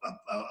 a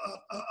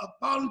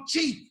fallen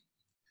chief.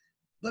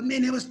 But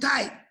man, it was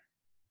tight.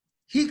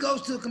 He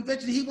goes to a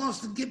convention, he wants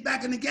to get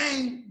back in the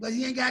game, but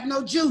he ain't got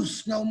no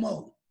juice no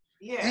more.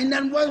 Yeah. Ain't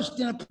nothing worse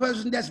than a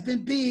person that's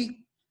been big,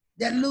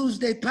 that lose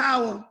their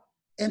power,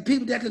 and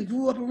people that can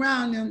grew up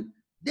around them,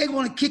 they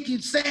want to kick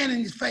you sand in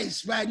your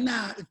face right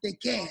now if they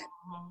can.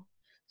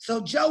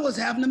 So Joe was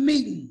having a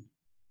meeting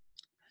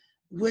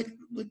with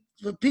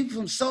people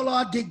from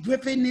Solar, Dick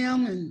Griffin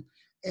and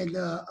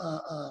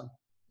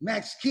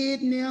Max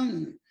Kidd and them,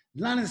 and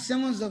Lonnie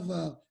Simmons of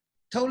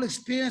Total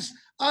Experience,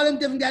 all them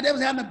different guys. They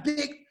was having a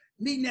big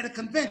meeting at a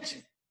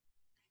convention.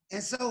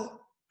 And so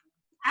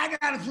I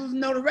got a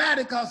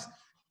notoriety because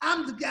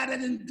I'm the guy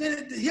that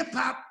invented the hip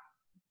hop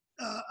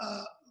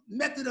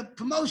method of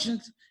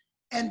promotions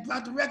and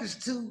brought the records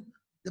to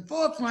the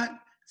forefront,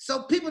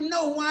 so people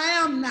know who I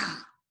am now.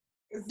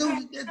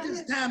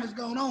 This time is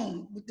going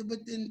on with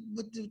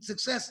the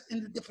success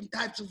in the different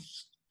types of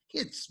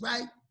hits,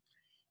 right?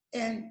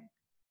 And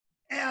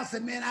Al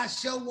said, man, I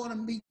sure want to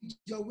meet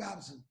Joe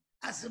Robinson.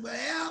 I said, well,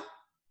 Al,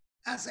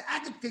 I said, I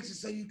can fix it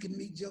so you can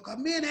meet Joe. Because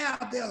me and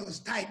Al Bell is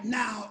tight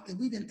now, and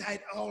we've been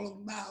tight all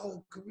of my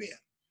whole career.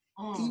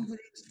 Even when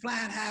he was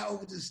flying high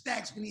over the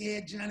stacks when he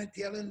had Johnny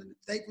Taylor and the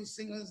Staples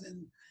Singers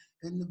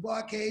and the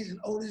Barcades and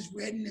Otis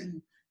Redding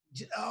and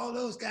all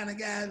those kind of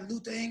guys,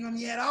 Luther Ingram,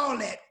 he had all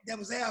that. That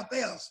was Al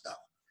Bell stuff.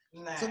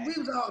 Nice. So we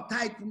was all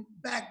tight from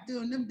back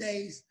during them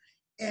days.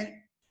 And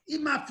he's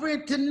my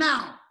friend to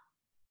now.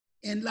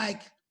 And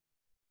like,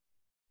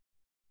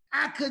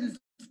 I couldn't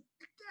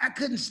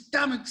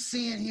stomach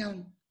seeing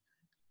him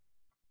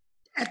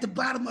at the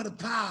bottom of the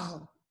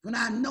pile when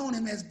I known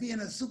him as being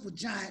a super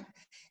giant.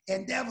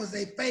 And that was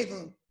a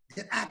favor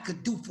that I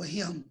could do for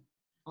him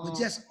with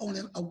just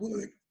only a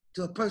word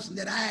to a person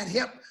that I had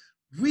helped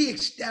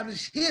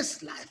reestablish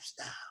his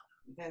lifestyle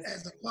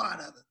as a part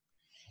of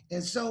it.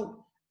 And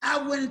so I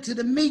went into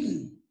the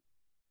meeting.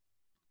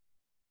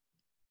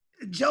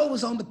 Joe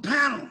was on the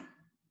panel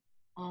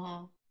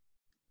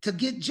to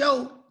get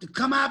Joe to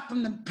come out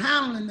from the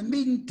panel in the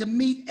meeting to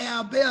meet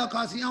Al Bell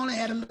because he only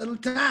had a little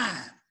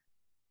time.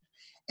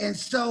 And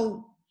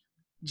so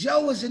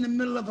Joe was in the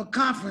middle of a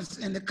conference,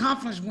 and the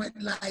conference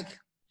went like,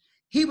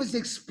 he was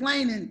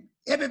explaining,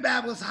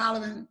 everybody was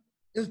hollering.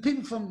 There was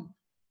people from,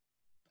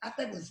 I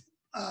think it was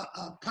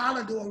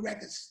Polydor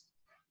Records,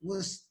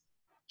 was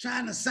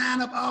trying to sign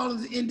up all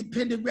of the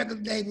independent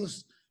record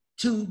labels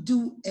to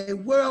do a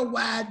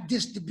worldwide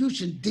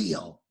distribution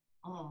deal.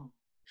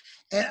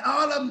 And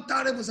all of them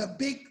thought it was a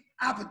big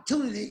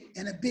opportunity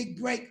and a big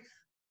break,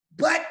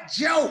 but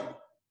Joe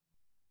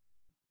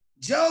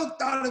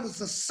thought it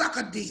was a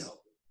sucker deal.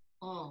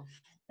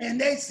 And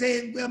they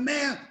said, well,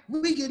 man,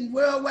 we getting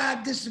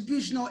worldwide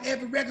distribution on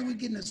every record. We're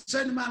getting a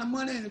certain amount of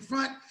money in the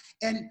front.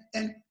 And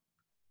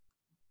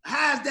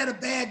how is that a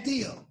bad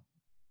deal?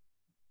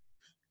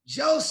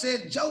 Joe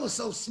was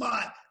so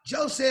smart.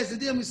 Joe says to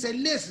them, he said,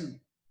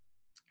 listen,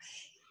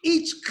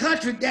 each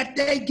country that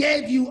they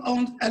gave you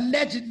on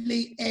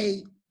allegedly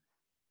a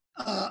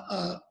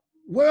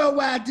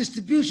worldwide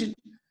distribution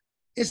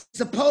is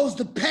supposed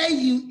to pay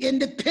you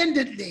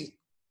independently.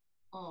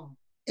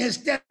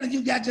 Instead of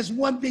you got just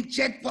one big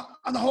check for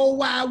the whole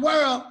wide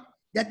world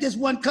that this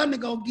one company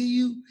gonna give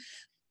you,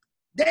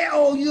 they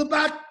owe you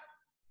about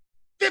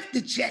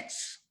 50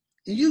 checks.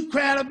 And you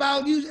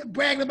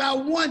bragging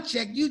about one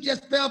check. You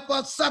just fell for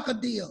a sucker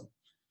deal.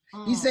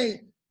 He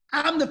said,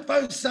 I'm the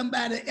first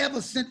somebody that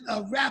ever sent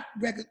a rap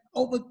record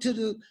over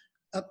to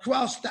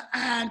across the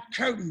Iron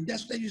Curtain.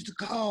 That's what they used to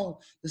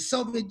call the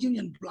Soviet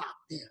Union bloc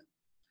there.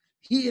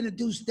 He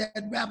introduced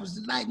that Rapper's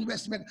Delight and the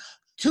rest of the record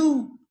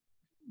to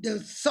the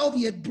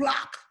Soviet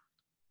bloc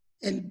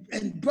and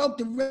broke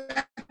the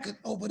record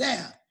over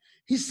there.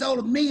 He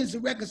sold millions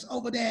of records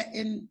over there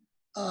in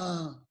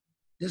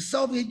the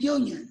Soviet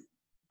Union.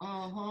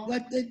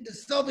 But the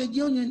Soviet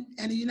Union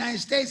and the United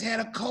States had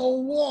a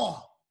Cold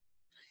War,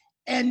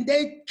 and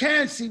their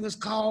currency was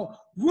called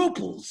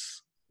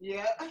rubles.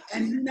 Yeah.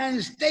 And the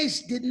United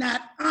States did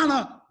not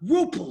honor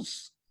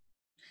rubles,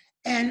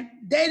 and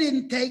they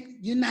didn't take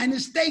United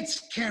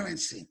States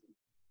currency.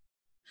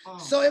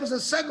 So it was a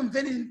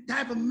circumventing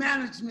type of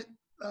management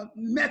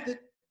method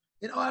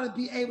in order to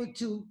be able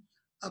to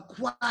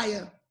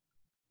acquire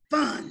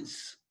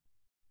funds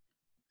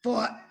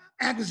for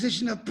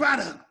acquisition of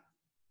product.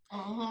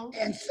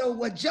 And so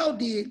what Joe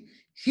did,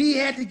 he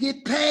had to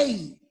get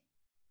paid.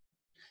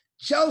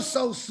 Joe's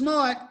so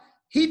smart,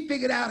 he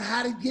figured out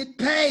how to get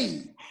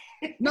paid.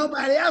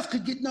 Nobody else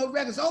could get no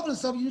records over the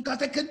Soviet Union because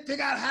they couldn't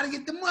figure out how to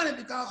get the money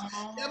because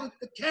that was,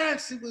 the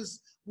currency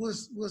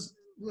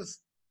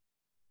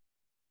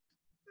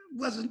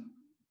wasn't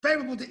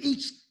favorable to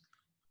each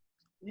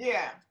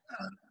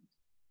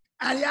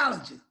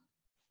ideology,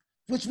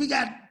 which we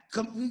got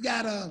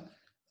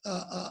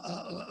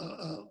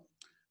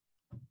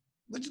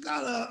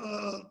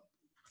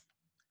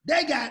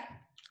they got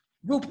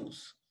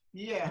rubles.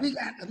 Yeah. We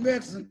got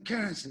American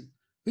currency.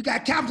 We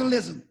got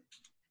capitalism.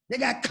 They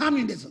got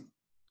communism.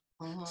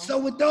 So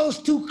with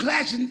those two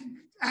clashing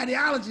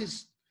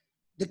ideologies,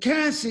 the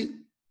currency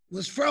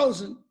was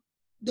frozen.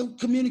 The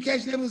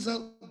communication, there was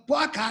a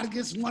boycott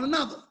against one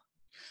another.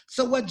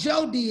 So what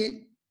Joe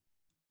did,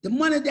 the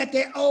money that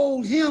they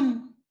owed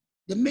him,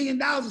 the $1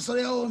 million or so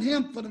they owed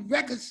him for the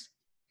records,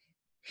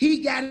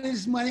 he got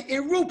his money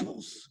in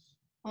rubles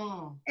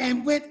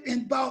and went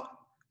and bought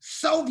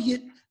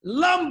Soviet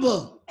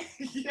lumber,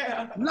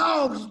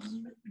 logs,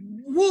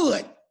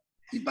 wood.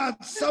 He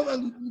bought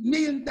 $1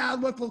 million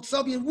worth of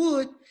Soviet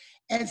wood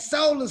and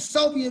sold the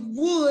Soviet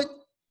wood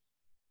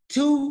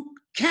to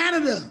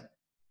Canada.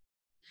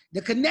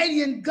 The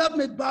Canadian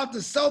government bought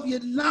the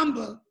Soviet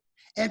lumber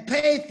and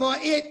paid for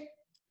it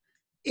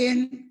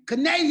in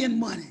Canadian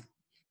money.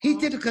 He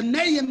took the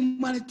Canadian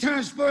money,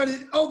 transferred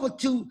it over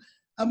to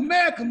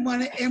American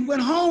money, and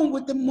went home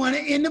with the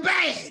money in the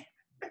bag.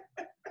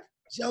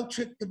 Joe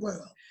tricked the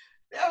world.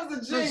 That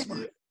was a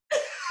genius.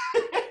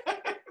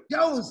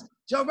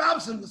 Joe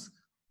Robinson was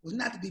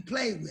not to be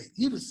played with.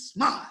 He was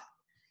smart.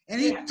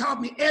 And he taught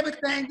me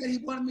everything that he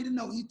wanted me to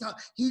know. He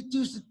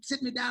used to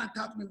sit me down and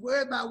talk to me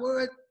word by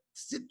word,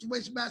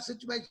 situation by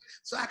situation,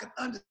 so I could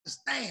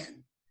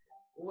understand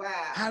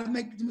how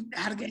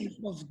the game's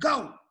supposed to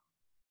go.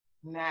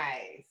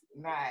 Nice.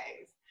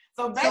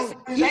 So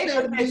basically, they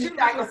looked at you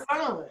like a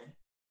son.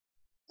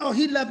 Oh,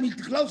 he loved me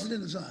closer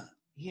than a son.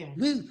 Yeah.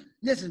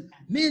 Listen,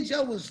 me and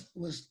Joe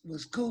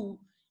was cool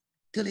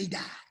till he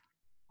died.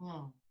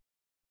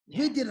 Yeah.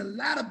 We did a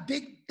lot of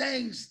big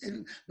things,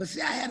 but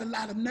see, I had a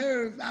lot of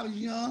nerve. I was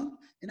young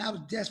and I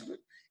was desperate,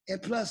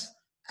 and plus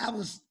I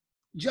was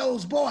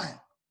Joe's boy.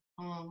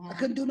 I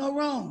couldn't do no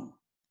wrong,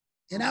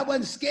 and I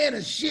wasn't scared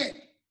of shit.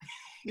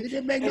 It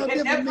didn't make no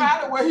difference. That's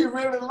probably what he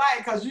really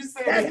liked, because you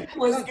said that he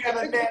was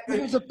scared of that.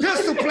 It was a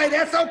pistol play.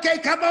 That's okay.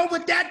 Come on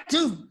with that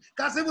too,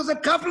 because it was a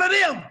couple of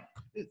them.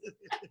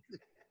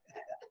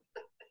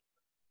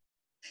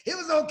 It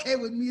was okay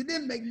with me. It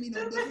didn't make me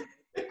no difference.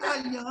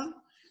 I was young,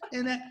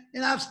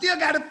 and I've still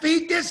got to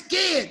feed this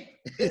kid.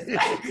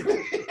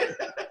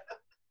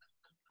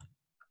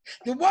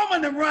 The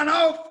woman that run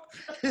off.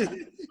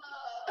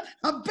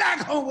 I'm back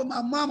home with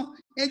my mama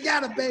and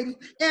got a baby,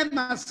 and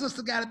my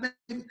sister got a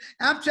baby.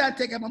 I'm trying to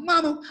take care of my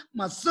mama,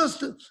 my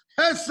sister,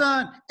 her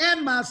son,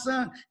 and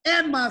myself,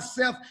 and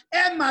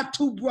my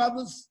two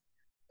brothers.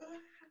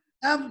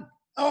 I'm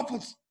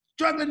awful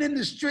struggling in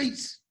the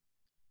streets.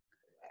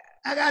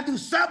 I gotta do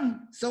something,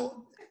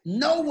 so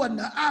no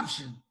wasn't an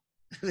option.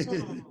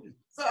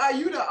 So are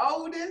you the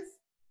oldest?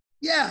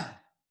 Yeah.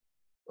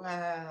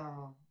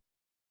 Wow.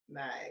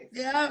 Nice.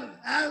 Yeah,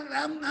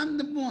 I'm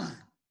the one.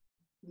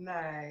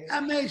 Nice. I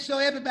made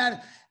sure everybody,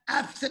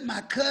 I sent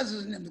my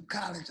cousins in to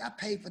college. I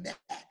paid for that.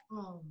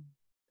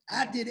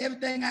 I did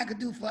everything I could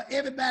do for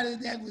everybody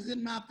that was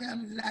in my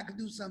family that I could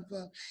do something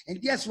for.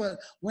 And guess what?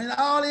 When it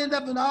all ended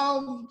up and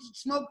all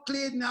smoke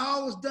cleared and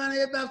all was done,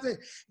 everybody said,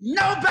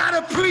 nobody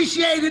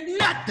appreciated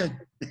nothing.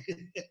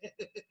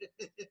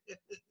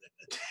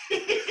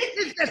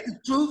 It's just the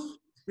truth.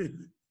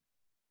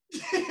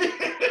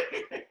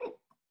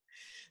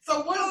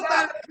 So what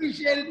nobody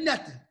appreciated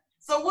nothing.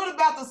 So what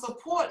about the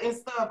support and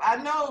stuff? I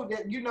know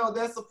that,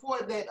 that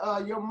support that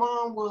your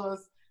mom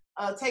was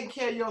taking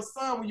care of your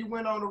son when you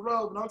went on the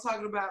road, but I'm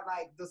talking about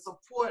like the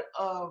support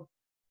of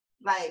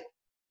like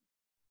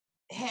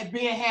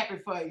being happy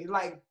for you,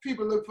 like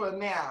people look for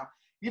now.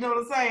 You know what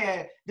I'm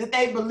saying? Did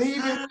they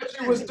believe in what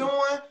you was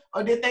doing,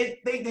 or did they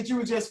think that you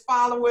were just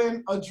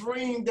following a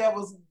dream that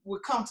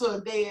would come to a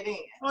dead end?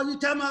 Oh, you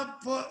talking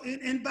about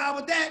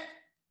involved with that?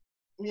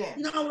 Yeah.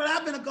 No, well,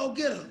 I've been a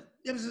go-getter.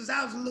 It was since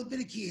I was a little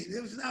bitty kid.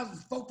 It was since I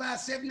was 4, 5,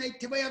 7, 8,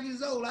 12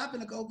 years old. I've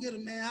been a go-getter,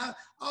 man. I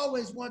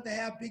always wanted to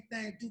have big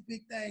things, do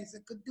big things,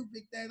 and could do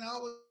big things. I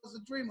always was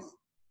a dreamer.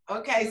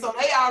 Okay, so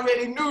they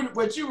already knew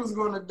what you was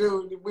going to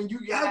do when you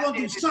got I was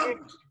going to do something.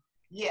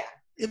 Yeah.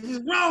 If it was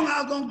wrong,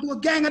 I was going to do a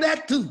gang of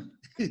that too.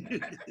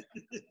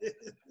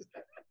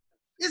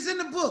 It's in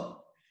the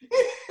book.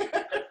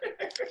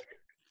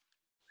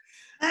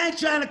 I ain't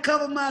trying to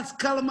color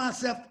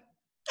myself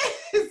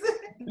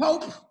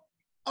Pope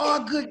or a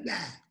good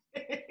guy.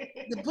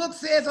 The book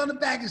says on the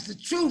back, it's the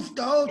truth,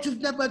 the whole truth,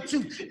 nothing but the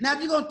truth. Now, if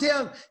you're going to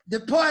tell,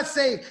 the part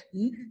say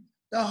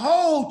the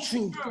whole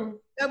truth.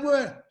 That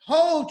word,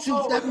 whole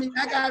truth, that means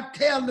I got to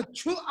tell the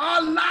truth,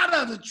 a lot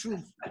of the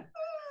truth.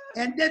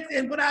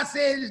 And what I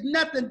say is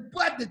nothing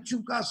but the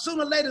truth, because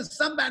sooner or later,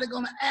 somebody's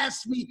going to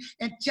ask me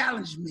and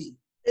challenge me.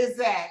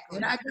 Exactly.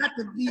 And I got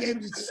to be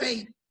able to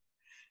say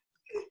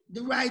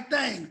the right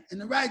thing.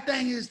 And the right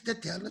thing is to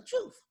tell the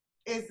truth.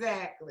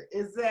 Exactly.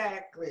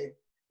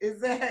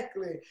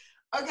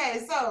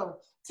 Okay, so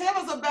tell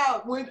us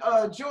about when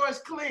George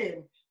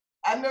Clinton,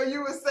 I know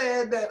you were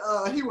saying that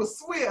he was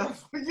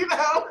swift,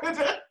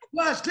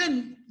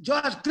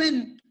 George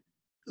Clinton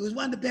was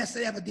one of the best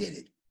that ever did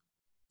it.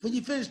 When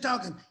you finish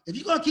talking, if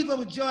you're gonna keep up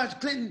with George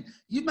Clinton,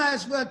 you might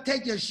as well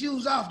take your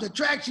shoes off. The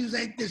track shoes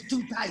ain't this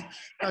too tight,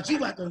 because you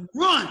got to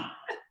run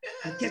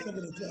and catch up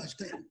with George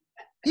Clinton.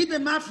 He's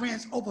been my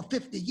friend over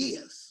 50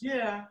 years.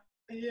 Yeah.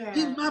 He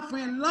was my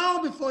friend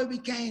long before he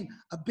became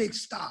a big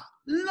star.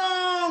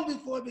 Long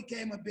before he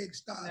became a big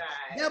star.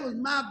 Nice. That was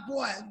my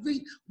boy.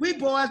 We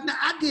boys, now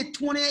I did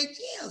 28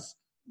 years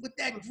with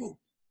that group.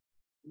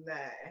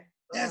 Nice.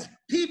 That's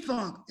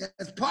P-Funk,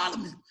 that's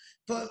Parliament.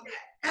 But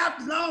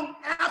long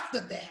after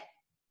that,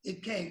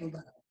 it came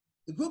about.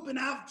 The group been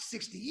out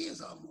 60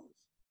 years almost.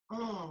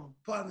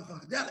 Parliament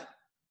Funkadelic.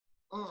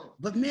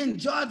 But me and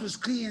George was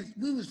friends,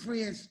 we was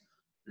friends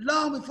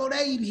long before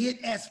they even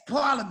hit as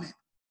Parliament.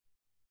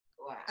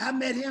 Wow. I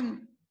met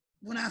him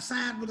when I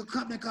signed with a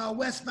company called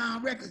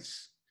Westbound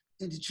Records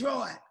in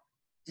Detroit.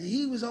 And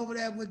he was over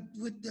there with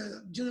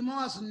Julie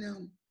Morrison and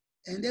them,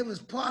 and there was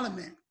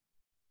Parliament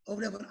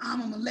over there with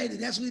Alma Lady.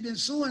 That's what we've been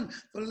suing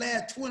for the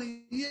last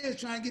 20 years,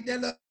 trying to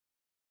get that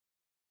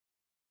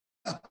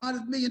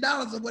 $100 million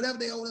or whatever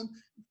they owe them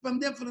from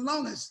them for the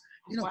longest.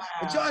 Wow.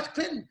 But George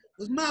Clinton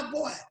was my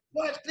boy.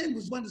 George Clinton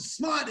was one of the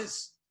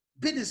smartest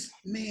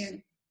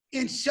businessmen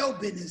in show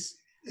business,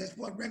 as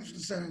far as records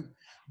concerned.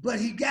 But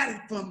he got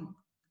it from,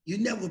 you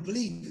never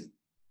believe it,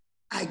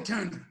 Ike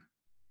Turner.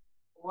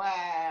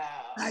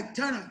 Wow. Ike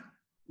Turner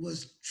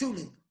was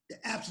truly the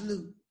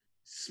absolute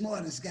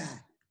smartest guy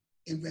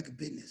in record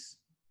business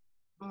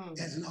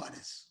as an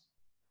artist.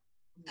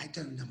 Ike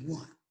Turner,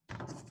 #1.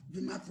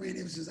 Been my friend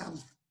ever since I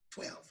was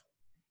 12.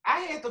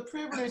 I had the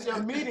privilege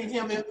of meeting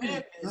him in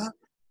Memphis. Huh?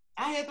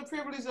 I had the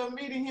privilege of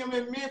meeting him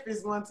in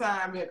Memphis one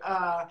time, and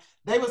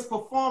they was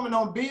performing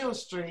on Beale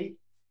Street.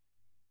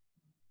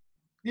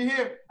 You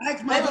hear?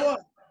 Ike's my boy.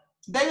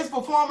 They was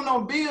performing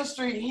on Beale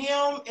Street,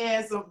 him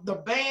and the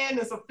band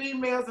and some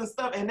females and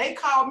stuff, and they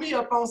called me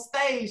up on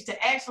stage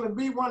to actually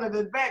be one of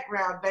the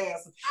background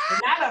dancers.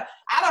 And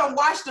I done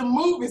watched the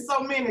movie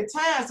so many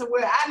times to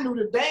where I knew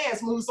the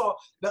dance moves. So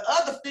the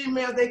other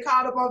females they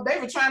called up on, they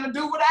were trying to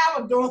do what I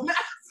was doing.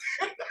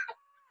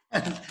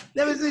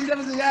 Let me see,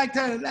 Ike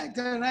Turner. I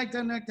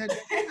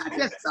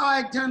just saw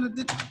Ike Turner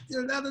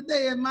the other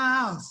day at my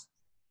house.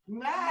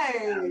 Nice.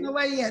 I don't know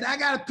where he at. I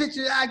got a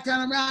picture of Ike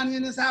Turner around here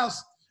in this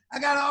house. I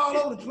got it all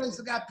over the place.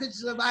 I got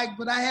pictures of Ike,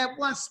 but I have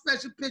one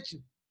special picture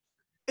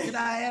that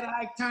I had of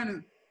Ike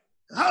Turner.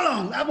 Hold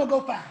on, I'm gonna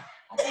go find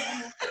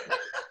it.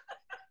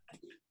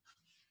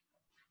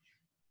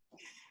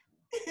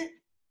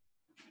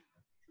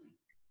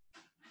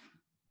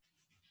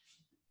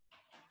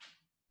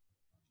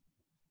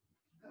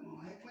 Come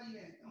on, Ike, where you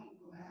at? Don't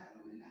go hide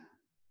on me now.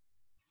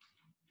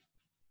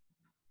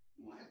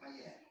 Come on, Ike, where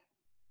you at?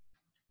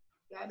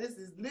 Now this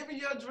is Living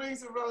Your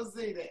Dreams with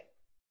Rosita.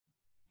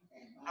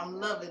 I'm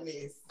loving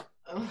this.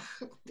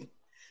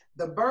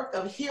 The birth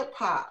of hip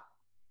hop.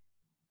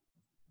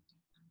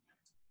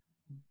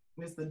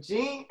 Mr.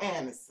 Gene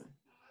Anderson.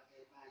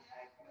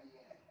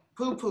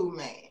 Poo Poo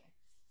Man.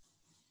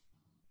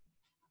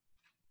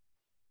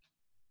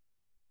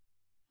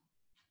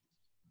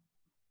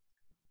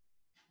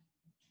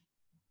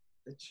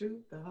 The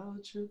truth, the whole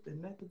truth,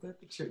 and nothing but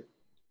the truth.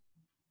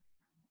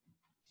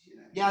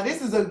 Yeah,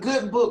 this is a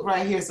good book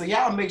right here. So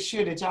y'all make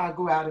sure that y'all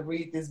go out and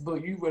read this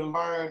book. You will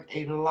learn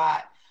a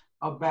lot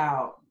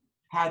about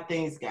how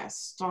things got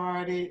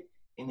started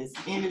in this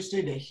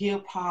industry, the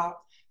hip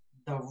hop,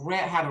 the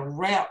rap, how the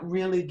rap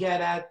really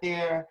got out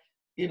there.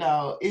 You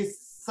know,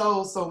 it's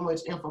so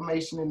much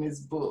information in this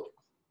book.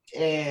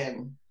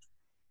 And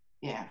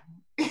yeah,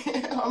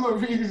 I'm gonna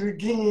read it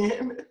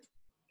again.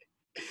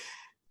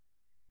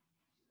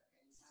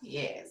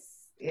 Yes.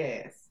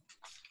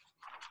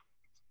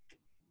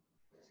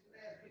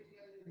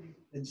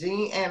 The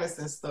Gene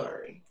Anderson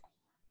story.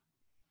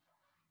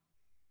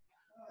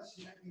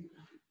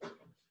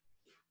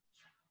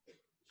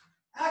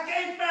 I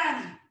can't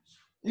find him.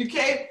 You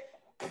can't.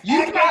 I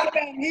can't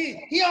find him.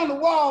 He on the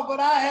wall, but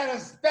I had a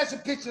special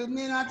picture of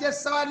me, and I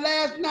just saw it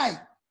last night.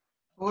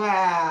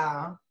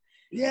 Wow.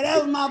 Yeah,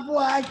 that was my boy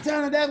Ike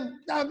Turner. That was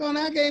doggone.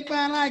 I can't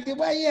find Ike.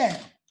 Where you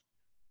at?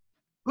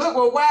 Look,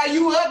 well, while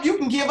you up, you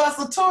can give us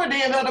a tour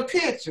then of the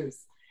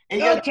pictures.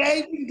 And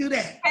okay, we can do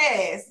that.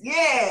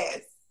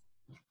 Yes.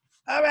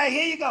 All right,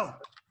 here you go.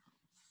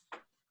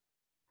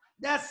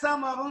 That's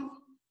some of them.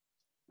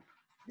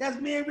 That's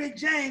me and Rick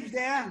James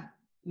there.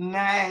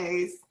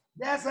 Nice.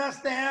 That's us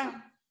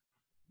there.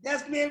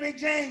 That's me and Rick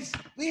James.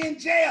 We in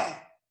jail.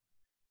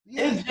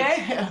 In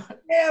jail?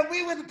 Yeah,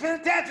 we with the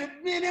penitentiary.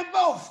 Me and them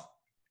both.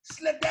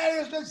 Slip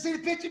down here. See the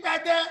picture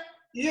right there?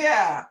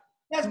 Yeah.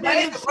 That's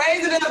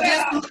raise it up.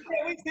 Yeah,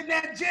 we sitting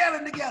there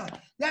jailing together.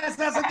 That's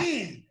us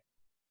again.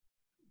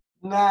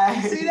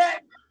 Nice. You see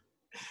that?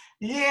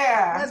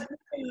 Yeah. That's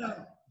me,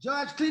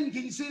 George Clinton.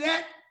 Can you see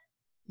that?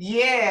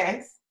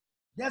 Yes.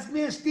 That's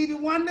me and Stevie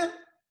Wonder.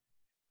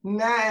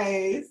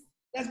 Nice.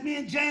 That's me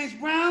and James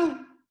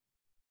Brown.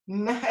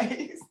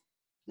 Nice.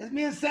 That's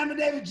me and Sammy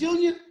Davis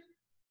Jr.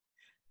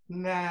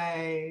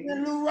 Nice.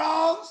 And Lou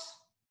Rawls.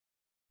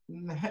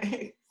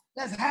 Nice.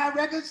 That's High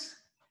Records.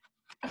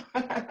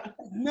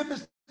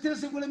 Memphis,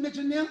 Tennessee, Willie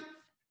Mitchell and them.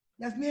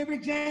 That's me and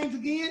Rick James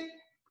again.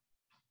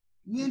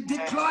 Me and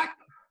Dick Clark.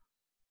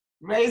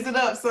 Raise it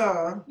up,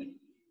 son. Can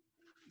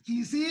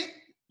you see it?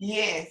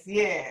 Yes.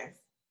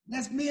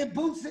 That's me and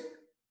Bootsy.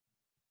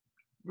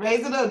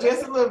 Raise it up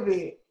just a little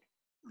bit.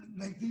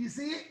 Like, can you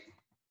see it?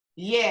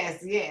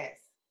 Yes.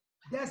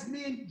 That's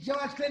me and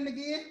George Clinton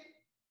again.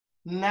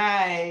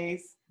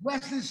 Nice.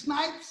 Wesley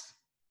Snipes.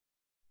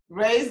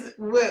 Raise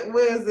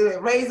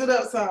it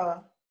up,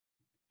 son.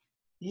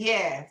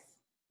 Yes.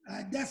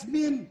 That's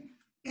me and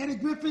Eddie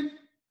Griffin,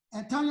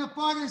 Antonio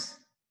Fargas,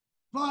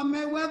 Floyd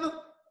Mayweather.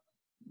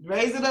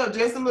 Raise it up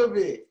just a little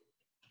bit.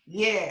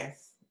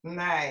 Yes.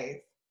 Nice.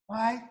 All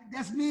right.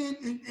 That's me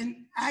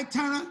and Ike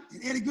Turner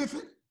and Eddie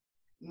Griffin.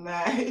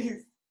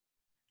 Nice.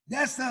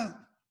 That's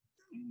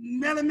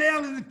Melly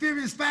Mel and the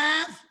Furious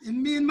Five,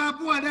 and me and my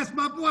boy. That's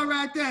my boy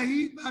right there.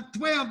 He about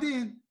 12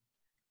 then.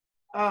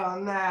 Oh,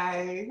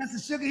 nice. That's the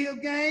Sugar Hill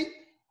Gang.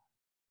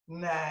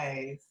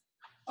 Nice.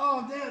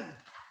 Oh,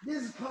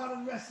 this is part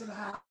of the rest of the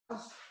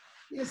house.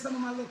 Here's some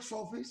of my little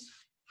trophies.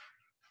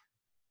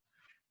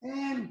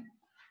 And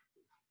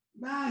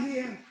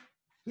down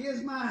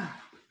here's my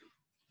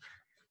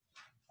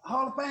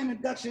Hall of Fame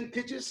induction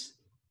pictures,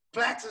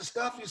 plaques and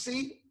stuff, you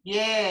see?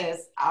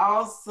 Yes,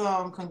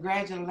 awesome.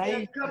 Congratulations.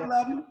 There's a couple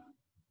of them.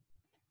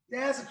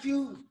 There's a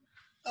few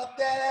up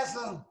there.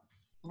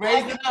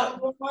 Raise it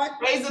up.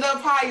 Raise it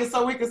up higher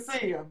so we can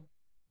see him.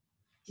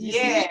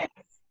 Yeah.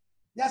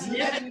 That's a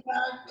legend.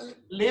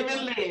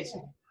 Living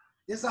legend.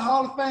 It's a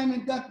Hall of Fame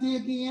inductee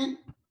again.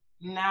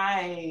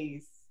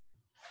 Nice.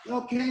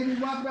 Okay, we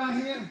walk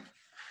around here.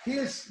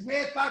 Here's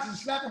Red Fox and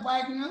Slacker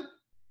Wagner.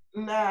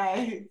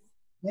 Nice.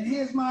 And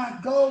here's my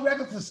gold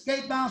record for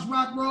Skate Bounce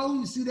Rock Roll.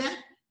 You see that?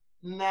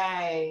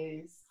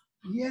 Nice.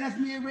 Yeah, that's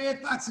me and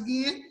Red Fox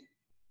again.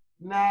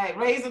 Nice.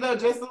 Raise it up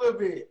just a little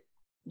bit.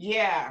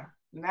 Yeah.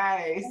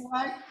 Nice. All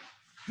right.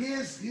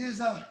 Here's me.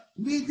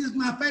 This is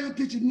my favorite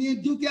picture. Me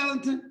and Duke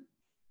Ellington.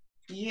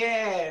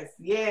 Yes.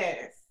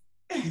 Yes.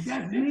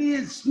 That's me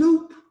and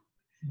Snoop,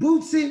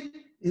 Bootsy,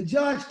 and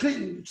George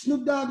Clinton.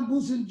 Snoop Dogg and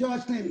Bootsy and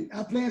George Clinton.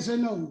 I playing Sir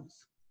Nose.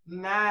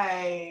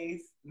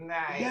 Nice.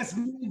 Nice. That's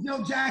me and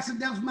Joe Jackson.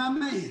 That was my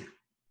man.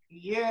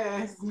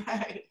 Yes.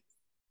 Nice.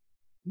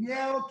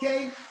 Yeah,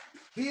 okay.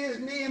 Here's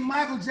me and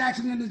Michael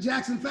Jackson in the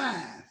Jackson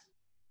 5.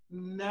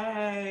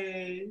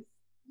 Nice.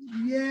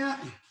 Yeah,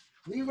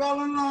 we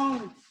rolling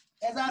along.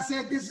 As I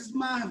said, this is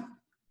my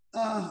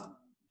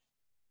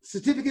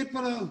certificate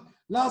for the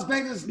Las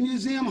Vegas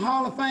Museum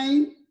Hall of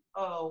Fame.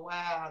 Oh,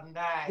 wow.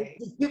 Nice.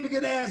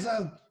 Certificate as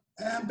an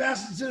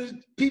ambassador to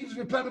the People's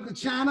Republic of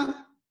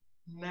China.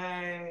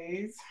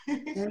 Nice.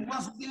 And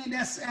once again,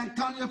 that's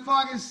Antonio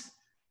Fargas,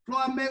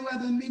 Floyd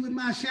Mayweather, and me with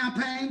my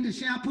champagne, the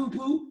shampoo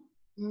poo.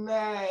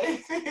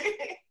 Nice.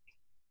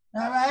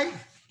 All right.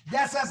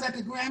 That's us at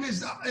the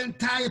Grammys, the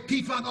entire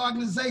P-Funk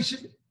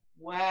organization.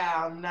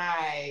 Wow,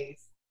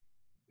 nice.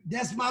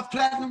 That's my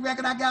platinum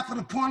record I got for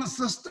the Pointer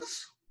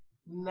Sisters.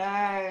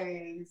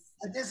 Nice.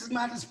 This is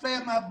my display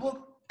of my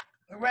book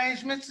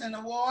arrangements and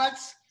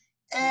awards.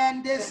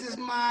 And this is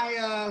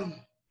my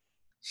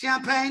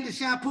champagne, the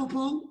shampoo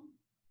poo,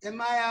 in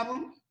my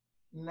album.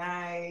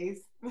 Nice.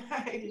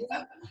 Nice.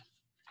 Yep.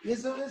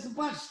 There's a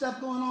bunch of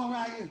stuff going on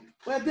around here.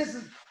 Well, this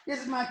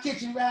is my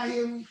kitchen right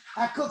here.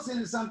 I cook in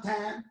it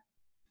sometime.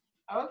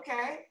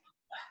 Okay.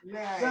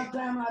 Nice.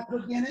 Sometimes I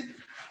cook in it.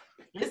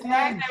 It's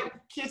nice to have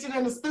a kitchen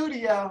in the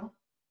studio.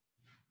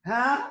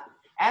 Huh?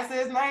 I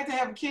said it's nice to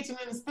have a kitchen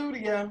in the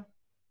studio.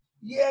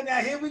 Yeah, now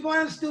here we go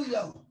in the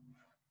studio.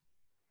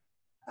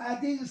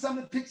 These are some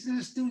of the pictures in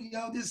the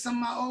studio. This is some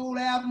of my old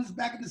albums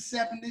back in the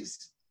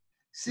 70s,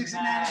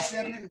 69 nice.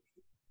 and 70.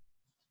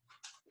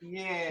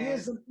 Yeah.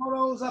 Here's some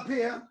photos up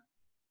here.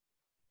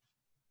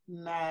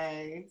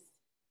 Nice.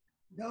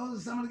 Those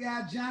are some of the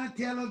guys, Johnny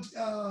Taylor,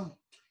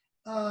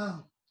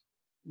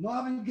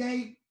 Marvin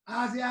Gaye,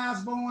 Ozzy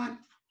Osbourne,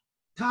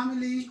 Tommy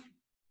Lee,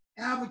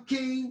 Albert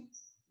King,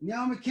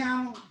 Naomi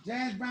Campbell,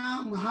 James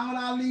Brown,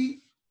 Muhammad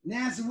Ali,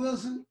 Nancy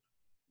Wilson,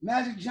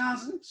 Magic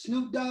Johnson,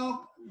 Snoop Dogg,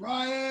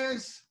 Roy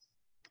Ayers.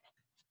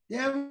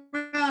 They're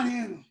around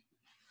here.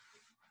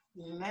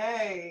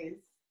 Nice.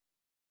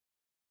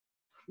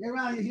 They're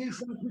around here. Here's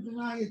some people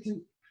around here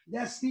too.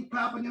 That's Steve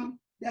Pop and them.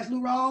 That's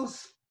Lou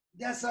Rawls.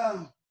 That's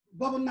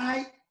Bubba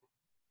Knight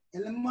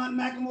and Lamont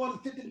McLemore,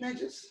 the 50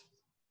 Adventures.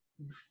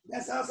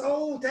 That's us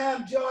old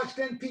time George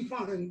Clinton,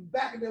 P-Funk, and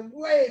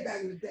way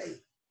back in the day.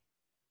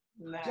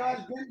 Nice.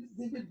 George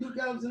Clinton, Duke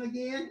Ellington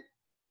again.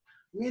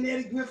 Me and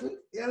Eddie Griffin,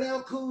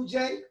 LL Cool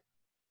J.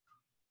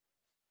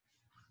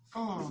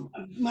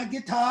 My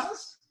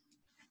guitars.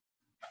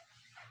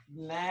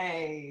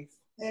 Nice.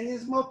 And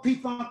there's more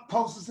P-Funk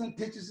posters and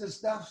pictures and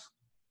stuff.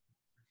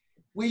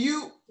 Will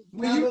you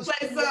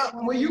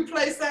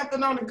play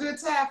something on the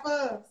guitar for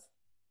us?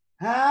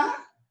 Huh?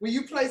 Will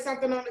you play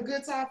something on the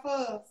guitar for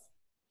us?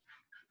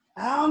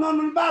 I don't know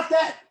nothing about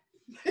that.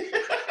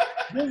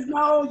 This is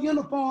my old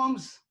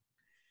uniforms.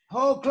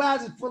 Whole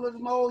closet full of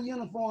them old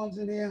uniforms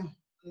in there.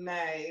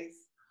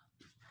 Nice.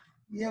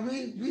 Yeah,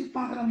 we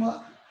funking them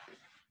up.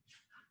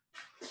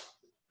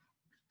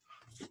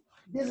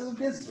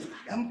 This.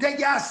 I'm gonna take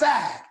you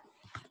outside.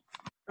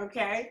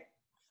 Okay.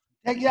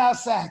 Take you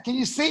outside. Can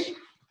you see?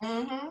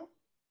 Mm-hmm.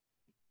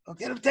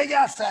 Okay, let me take you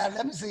outside.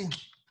 Let me see.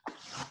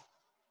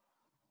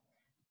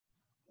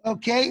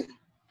 Okay.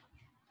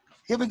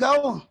 Here we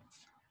go.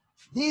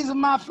 These are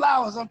my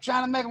flowers. I'm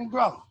trying to make them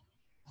grow.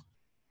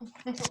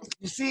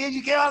 You see it?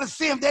 You can hardly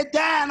see them. They're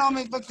dying on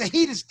me, but the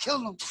heat is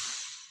killing them.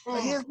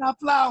 But here's my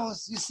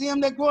flowers. You see them?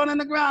 They're growing in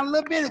the ground,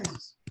 little bitty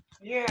ones.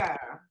 Yeah.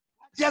 I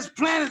just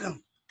planted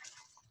them.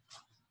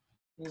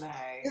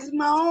 Nice. This is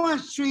my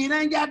orange tree. It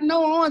ain't got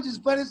no oranges,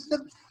 but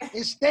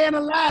it's staying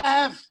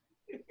alive.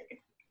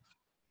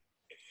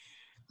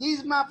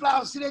 These are my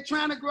flowers. See, they're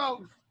trying to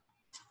grow.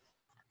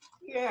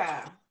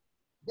 Yeah.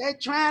 They're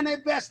trying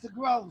their best to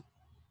grow.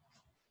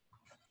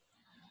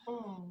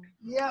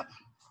 Yep.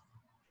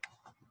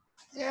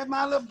 Yeah,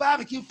 my little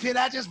barbecue pit.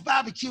 I just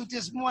barbecued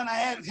this morning. I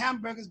had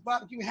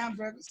barbecue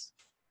hamburgers.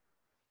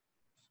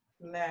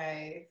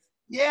 Nice.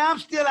 Yeah, I'm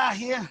still out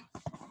here.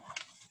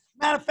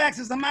 Matter of fact,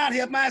 since I'm out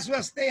here, I might as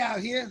well stay out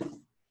here.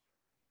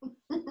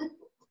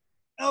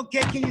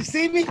 Okay, can you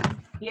see me?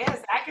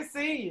 Yes, I can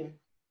see you.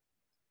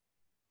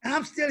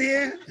 I'm still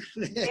here.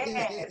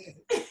 Yes.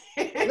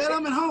 But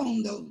I'm at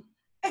home, though.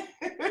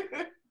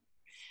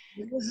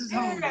 This is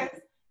home. Yes.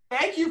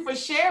 Thank you for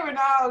sharing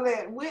all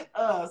that with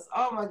us.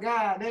 Oh my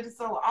God, that is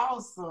so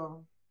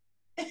awesome.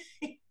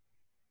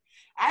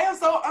 I am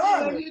so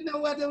Well, honored. you know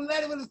what? The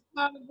lady with a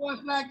smiling voice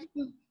like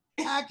you,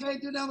 I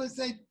can't do nothing but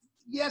say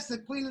yes to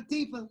Queen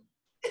Latifah.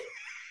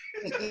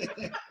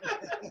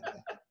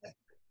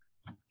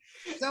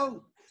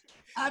 So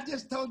I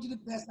just told you the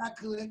best I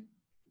could.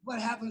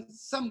 What happened?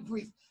 Some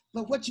grief.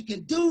 But what you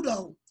can do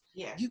though,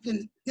 Yeah. you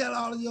can tell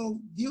all of your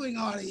viewing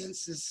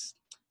audiences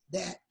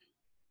that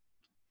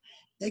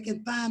they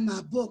can find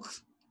my book.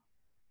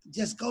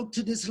 Just go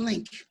to this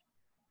link,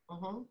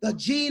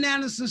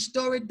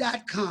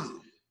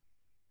 theGeneAndersonStory.com.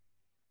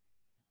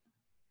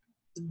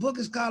 The book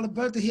is called The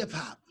Birth of Hip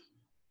Hop.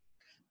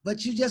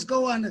 But you just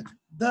go on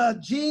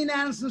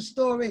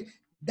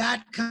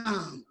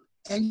theGeneAndersonStory.com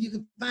and you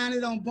can find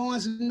it on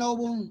Barnes and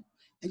Noble,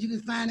 and you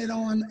can find it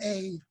on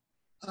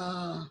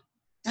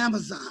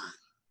Amazon.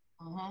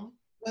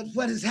 But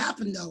what has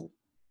happened though,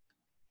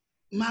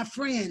 my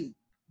friend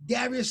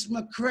Darius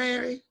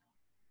McCrary,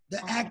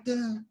 the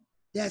actor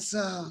that's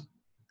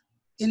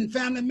in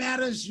Family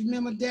Matters, you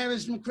remember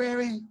Darius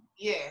McCrary?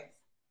 Yeah.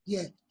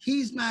 Yeah,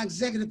 he's my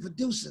executive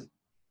producer.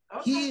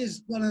 Okay. He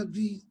is gonna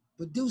be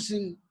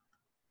producing.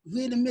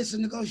 We're in the midst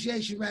of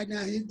negotiation right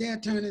now. Their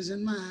turn is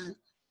in mine.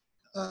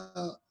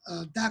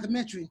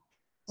 Documentary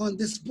on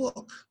this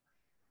book,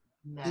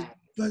 Nice.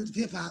 The Birth of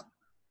Hip Hop,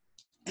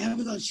 and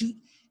we're gonna shoot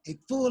a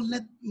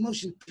full-length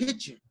motion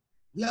picture.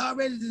 We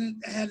already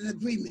had an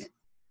agreement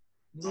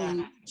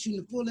on shooting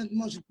a full-length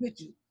motion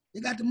picture. They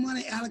got the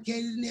money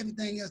allocated and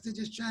everything else. They're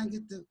just trying to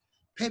get the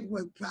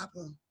paperwork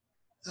proper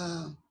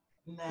for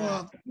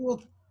a full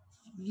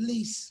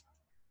release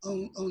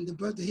on The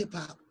Birth of Hip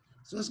Hop.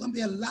 So it's gonna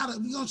be a lot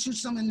of, we're gonna shoot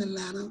some in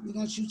Atlanta, we're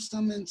gonna shoot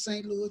some in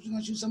St. Louis, we're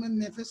gonna shoot some in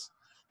Memphis,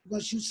 we're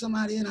gonna shoot some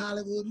out here in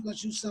Hollywood, we're gonna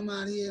shoot some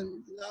out here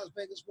in Las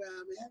Vegas where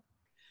I'm at.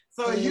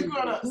 So and you're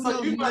gonna, who so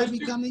knows, you might gonna be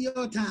coming to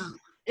your town.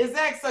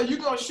 Exactly. So you're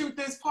gonna shoot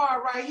this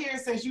part right here,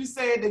 since you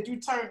said that you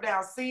turned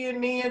down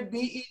CNN,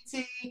 BET,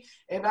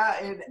 and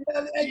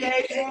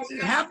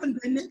it happened,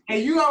 didn't it?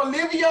 And you gonna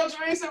live in your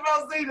dreams in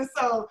Rosita.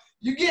 So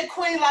you get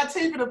Queen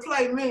Latifah to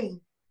play me.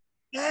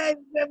 Hey,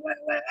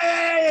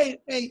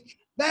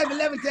 baby,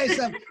 let me tell you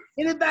something.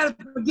 Anybody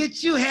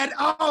forget you had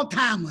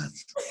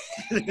Alzheimer's?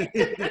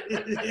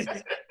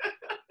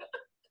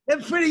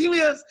 Them pretty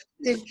years,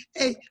 they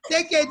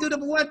can't do the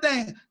one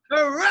thing.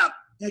 Hurry up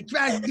and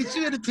try to get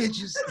you in the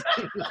pictures.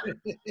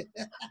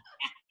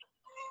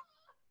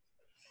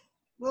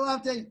 Well, I'll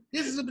tell you,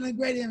 this has been a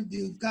great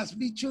interview because, to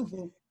be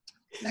truthful,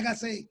 like I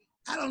say,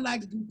 I don't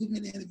like to do too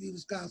many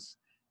interviews because,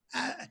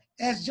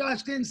 as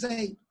George Clinton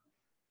say,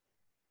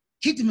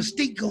 keep the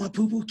mystique going,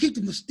 poo-poo. Keep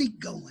the mystique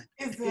going.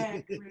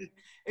 Exactly.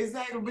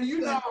 Exactly. But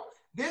you know,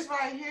 this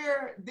right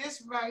here,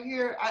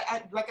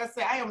 I like I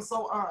said, I am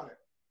so honored.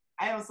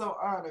 I am so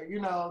honored, you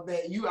know,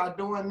 that you are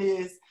doing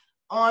this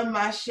on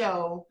my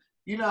show,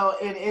 you know,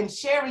 and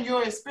sharing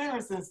your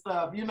experience and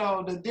stuff, you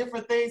know, the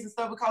different things and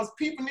stuff, because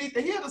people need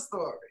to hear the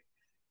story,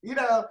 you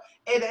know,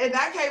 and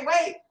I can't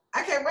wait.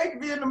 I can't wait to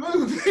be in the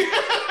movie.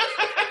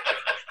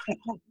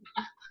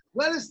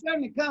 Well, it's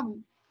certainly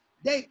coming.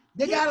 They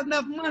got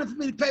enough money for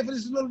me to pay for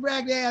this little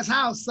ragged ass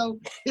house, so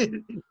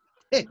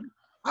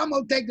I'm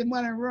gonna take the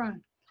money and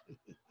run.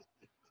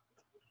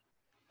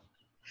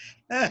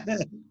 I'm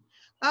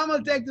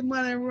gonna take the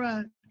money and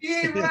run. You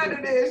ain't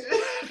running this.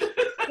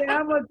 Yeah,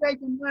 I'm gonna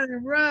take the money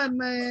and run,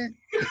 man.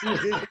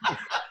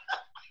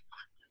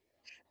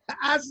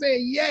 I say,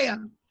 yeah.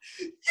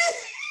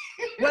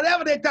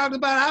 Whatever they talking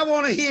about, I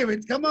want to hear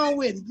it. Come on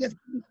with it. Just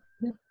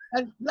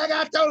like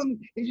I told them,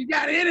 if you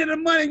got any of the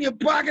money in your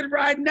pocket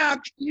right now,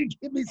 can you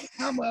give me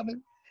some of it?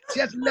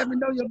 Just let me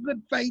know your good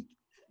faith.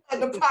 A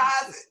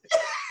deposit.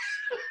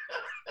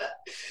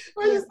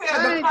 What you say,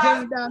 I ain't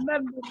turning down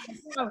nothing but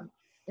the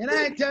and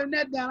I ain't turning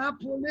that down. I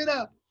pulled it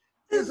up.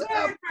 It's an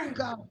up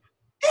call.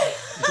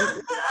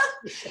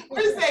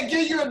 What you say,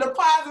 give you a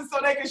deposit so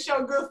they can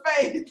show good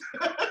faith.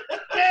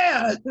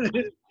 Yeah.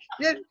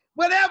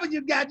 Whatever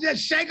you got,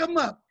 just shake them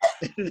up.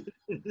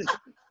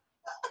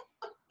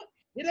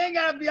 It ain't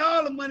gotta be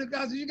all the money,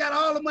 because if you got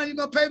all the money, you're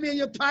gonna pay me in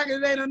your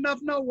pocket, it ain't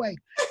enough no way.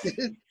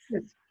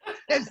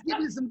 Just give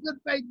me some good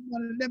faith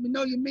money and let me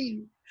know you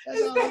mean it.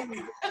 That's all I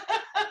need.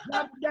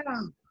 Drop it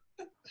down.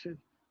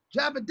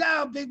 Drop it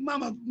down, big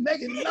mama,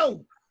 make it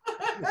low.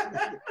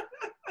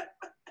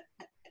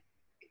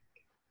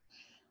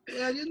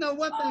 Well, you know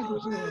one thing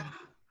for sure,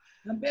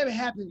 I'm very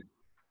happy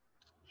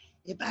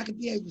if I could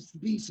be able to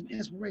be some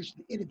inspiration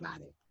to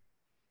anybody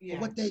for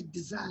what their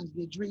desires,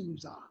 their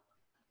dreams are.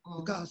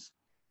 Because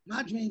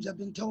my dreams have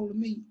been told to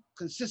me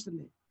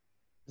consistently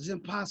is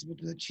impossible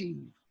to achieve.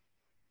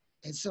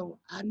 And so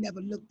I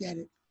never looked at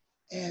it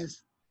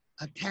as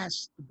a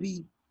task to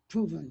be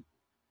proven,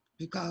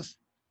 because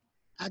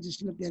I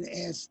just looked at it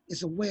as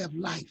it's a way of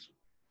life.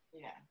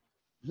 Yeah.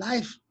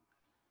 Life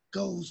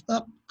goes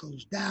up,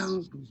 goes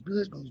down, goes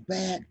good, goes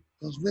bad,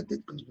 goes with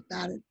it, goes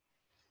without it.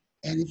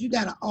 And if you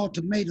got an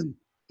ultimatum,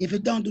 if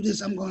it don't do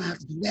this, I'm gonna have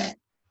to do that,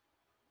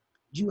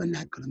 you are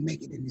not gonna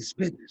make it in this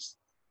business.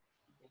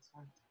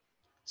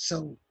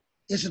 So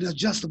it's an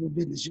adjustable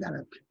business. You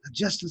gotta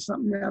adjust to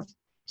something else,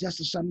 adjust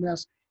to something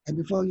else, and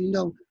before you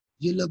know,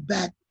 you look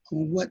back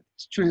on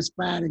what's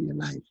transpired in your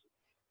life,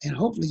 and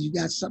hopefully you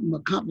got something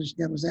accomplished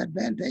that was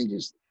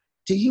advantageous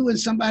to you and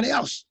somebody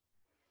else.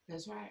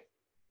 That's right.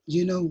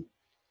 You know,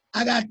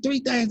 I got three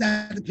things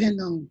I depend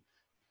on.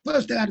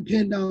 First thing I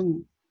depend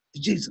on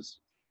is Jesus.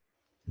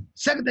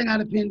 Second thing I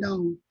depend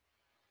on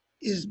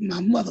is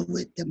my mother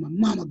with that my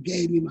mama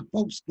gave me, my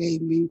folks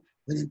gave me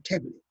with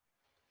integrity.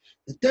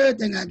 The third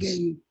thing I gave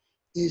you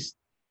is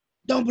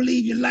don't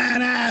believe your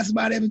lying eyes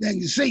about everything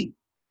you see.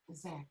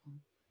 Exactly.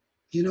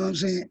 You know what I'm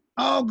saying?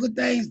 All good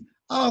things,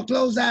 all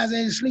closed eyes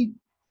ain't asleep,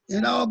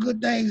 and all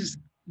good things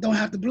don't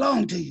have to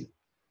belong to you.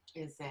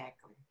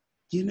 Exactly.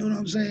 You know what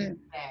I'm saying?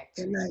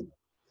 Exactly. And like,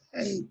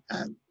 hey,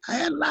 I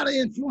had a lot of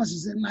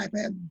influences in life.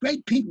 I had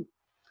great people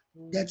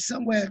that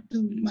somewhere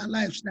through my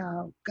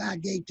lifestyle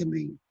God gave to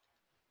me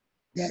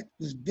that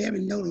was very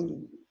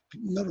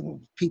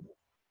notable people.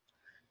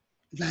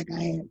 Like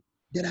I had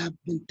that I've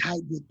been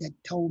tight with that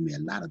told me a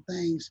lot of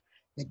things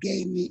that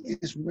gave me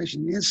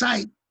inspiration and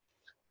insight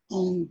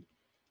on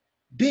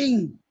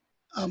being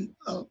a,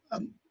 a,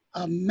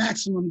 a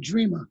maximum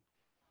dreamer.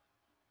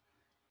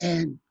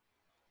 And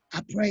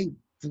I pray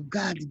for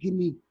God to give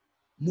me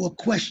more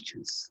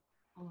questions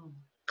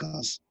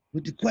because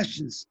with the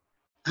questions,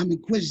 I'm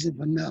inquisitive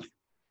enough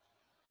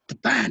to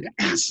find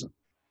the answer.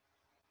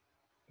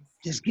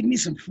 Just give me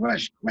some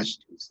fresh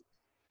questions.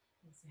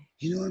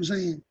 You know what I'm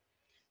saying?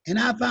 And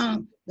I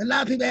found a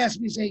lot of people ask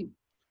me, say,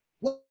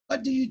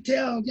 what do you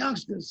tell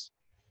youngsters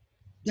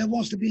that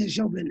wants to be in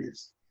show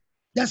business?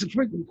 That's a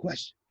frequent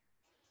question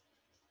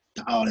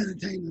to all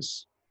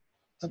entertainers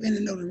of any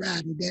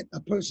notoriety that a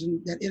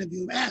person that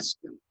interview asks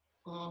them.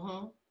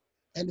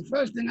 And the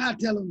first thing I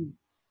tell them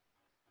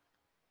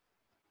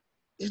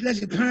is let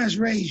your parents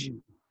raise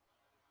you.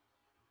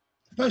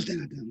 The first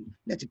thing I tell them,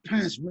 let your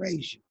parents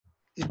raise you.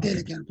 If they're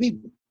the kind of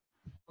people.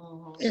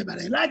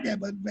 Everybody ain't like that,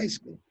 but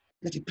basically,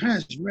 let your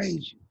parents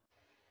raise you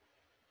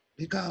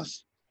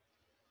because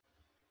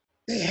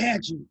they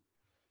had you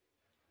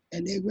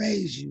and they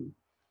raised you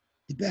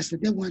the best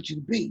that they want you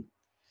to be.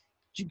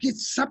 You get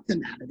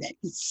something out of that.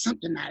 Get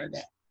something out of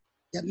that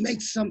that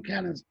makes some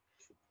kind of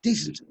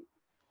decency.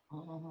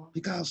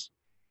 Because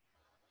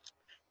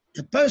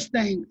the first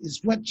thing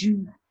is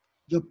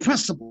your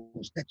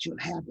principles that you'll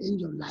have in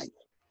your life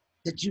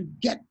that you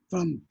get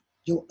from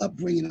your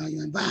upbringing or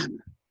your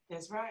environment.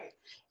 That's right.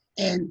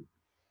 And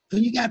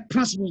when you got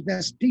principles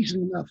that's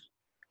decent enough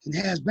and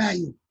has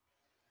value,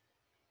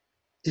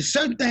 there's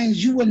certain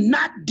things you will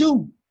not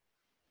do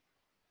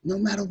no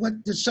matter what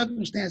the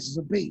circumstances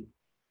will be,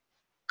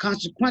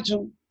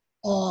 consequential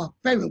or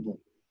favorable.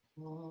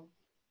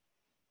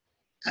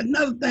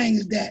 Another thing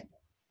is that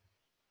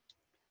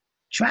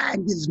try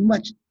and get as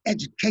much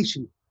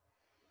education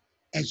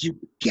as you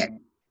get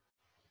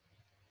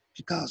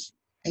because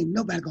ain't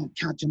nobody gonna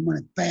count your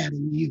money fairer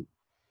than you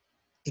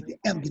if you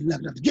ever get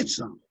lucky enough to get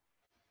some.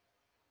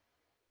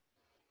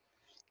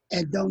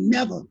 And don't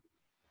never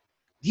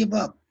give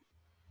up.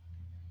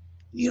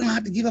 You don't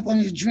have to give up on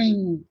your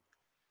dream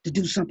to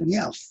do something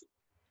else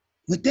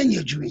within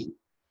your dream.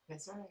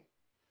 That's right.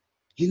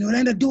 You know, it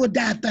ain't a do or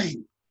die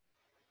thing.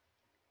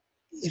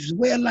 It's a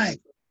way of life.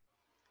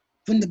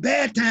 When the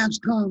bad times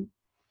come,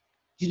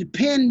 you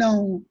depend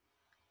on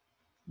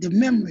the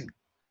memory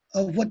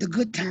of what the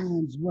good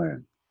times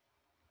were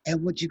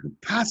and what you could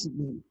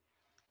possibly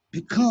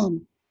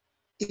become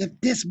if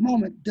this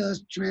moment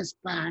does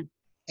transpire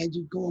and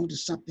you go on to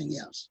something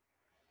else.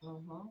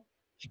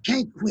 You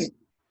can't quit.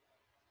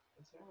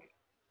 That's right.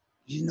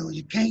 You know,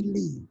 you can't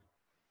leave.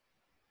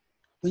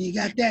 When you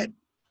got that,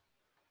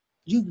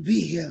 you can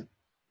be here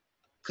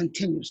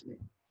continuously.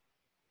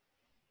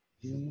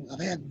 You know,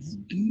 I've had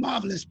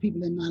marvelous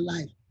people in my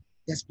life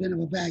that's been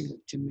of value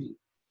to me,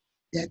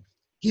 that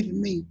given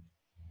me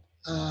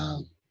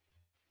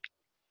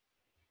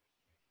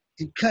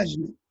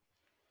encouragement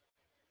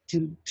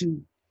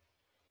to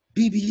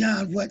be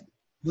beyond what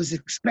was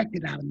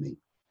expected out of me.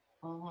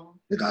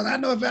 Because I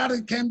know if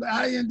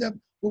I end up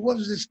with what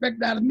was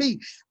expected out of me,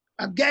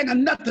 a gang of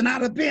nothing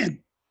I'd have been.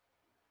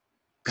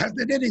 Because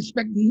they didn't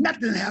expect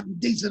nothing to happen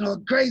decent or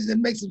crazy that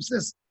makes some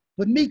sense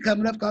with me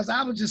coming up because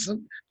I was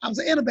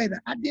an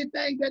innovator. I did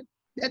things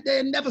that they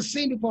had never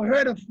seen before,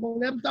 heard of before,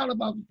 never thought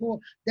about before,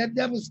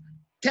 that was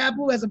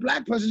taboo as a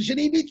Black person.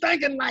 Shouldn't even be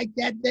thinking like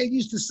that, they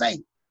used to say.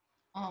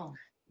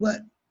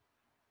 But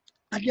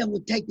I never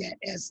would take that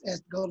as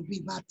going to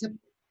be my typical.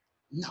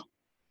 No.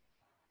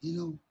 You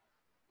know,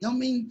 don't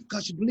mean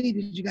because you believe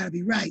it, you got to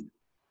be right.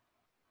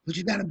 But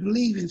you got to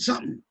believe in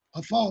something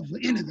or fall for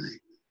anything.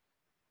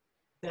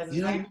 That's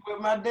exactly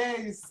what my dad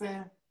used to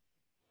say.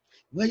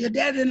 Well, your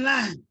dad didn't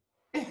lie.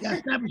 You got to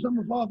stand for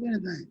something or fall for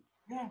anything.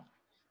 Yeah.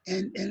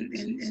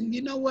 And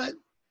you know what?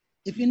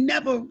 If you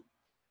never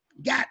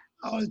got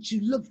all that you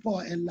look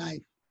for in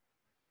life,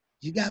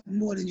 you got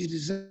more than you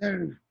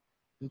deserve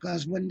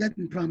because when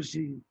nothing promised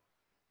you,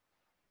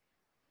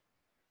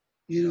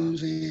 you know what I'm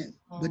saying?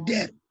 But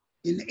death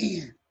in the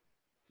end.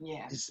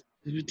 Yeah. It's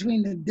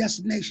between the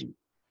destination.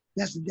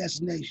 That's the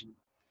destination.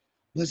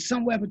 But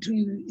somewhere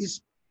between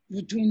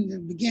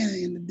the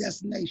beginning and the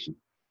destination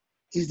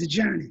is the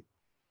journey.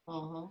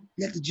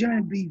 Let the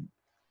journey be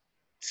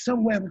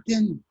somewhere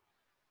within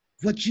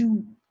what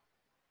you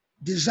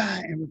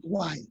desire and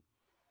require.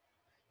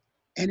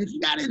 And if you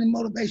got any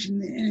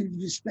motivation and any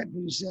respect for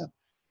yourself,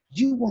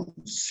 you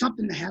want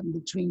something to happen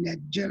between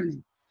that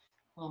journey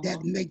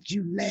that makes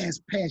you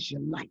last past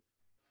your life.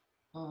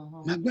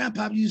 My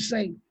grandpa used to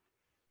say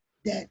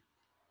that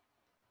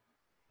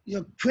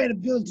your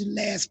credibility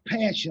lasts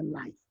past your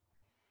life.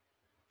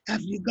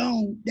 After you're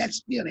gone, that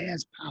still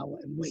has power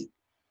and weight,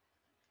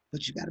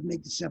 but you got to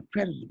make yourself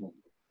creditable.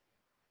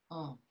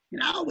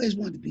 And I always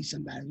wanted to be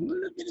somebody.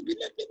 Look at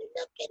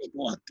it,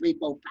 boy, 3,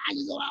 4, 5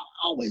 years old. I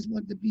always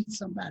wanted to be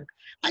somebody.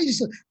 I was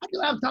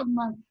talking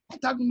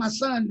to my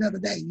son the other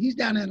day. He's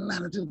down in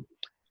Atlanta too.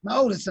 My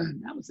oldest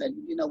son. I was saying,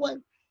 you know what?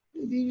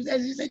 He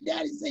said,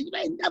 Daddy, you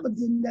ain't never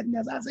did nothing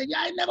else. I said,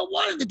 yeah, I ain't never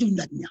wanted to do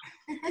nothing else.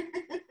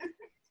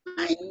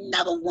 I ain't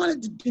never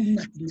wanted to do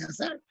nothing else.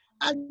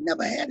 I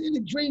never had any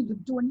dreams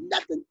of doing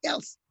nothing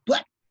else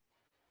but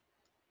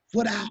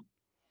what I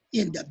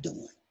end up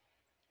doing.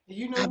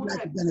 You know I'd what?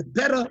 like to have been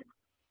better.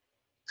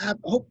 I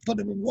hope for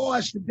the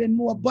rewards to have been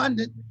more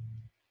abundant,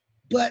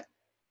 but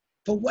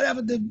for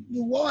whatever the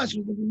rewards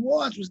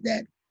was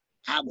that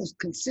I was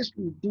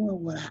consistently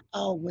doing what I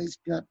always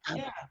felt I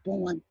was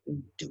born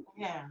to do.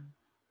 Yeah.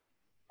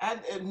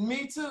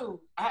 Me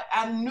too.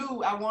 I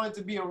knew I wanted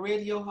to be a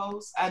radio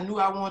host. I knew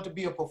I wanted to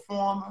be a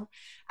performer.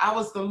 I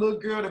was the little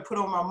girl that put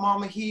on my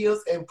mama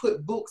heels and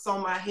put books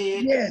on my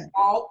head and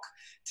walk,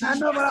 teach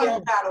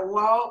myself how to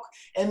walk.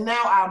 And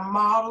now I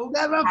model,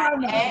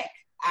 I act,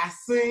 I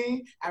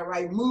sing, I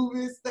write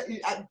movies. That's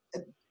what I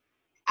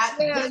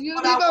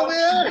wanted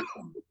to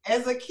do.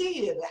 As a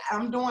kid,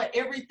 I'm doing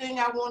everything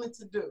I wanted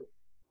to do.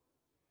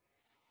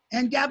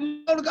 And got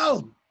more to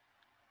go.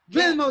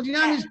 Plenty more. You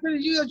know how many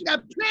years? You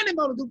got plenty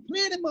more to do.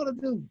 Plenty more to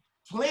do.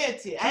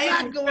 Plenty. A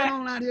lot going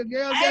on out here,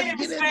 girl. I ain't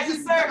even scratched the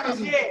surface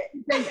yet.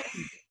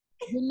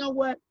 You know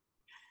what?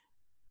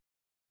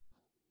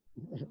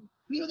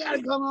 You got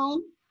to come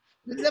on.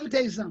 Let me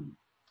tell you something.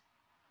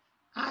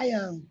 I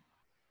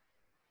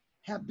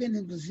have been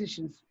in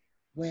positions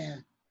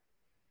where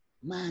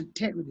my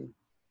integrity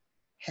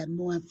had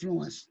more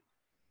influence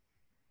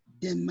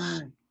than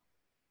my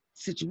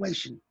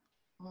situation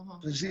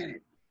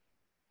presented.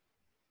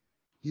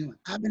 You know,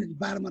 I've been at the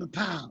bottom of the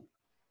pile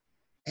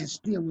and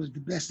still was the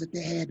best that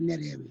they had in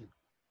that area.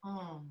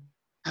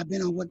 I've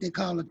been on what they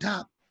call the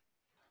top,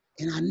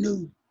 and I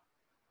knew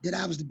that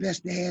I was the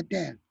best they had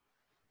there.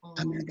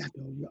 I mean, I got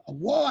the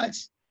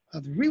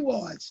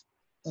rewards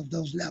of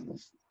those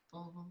levels,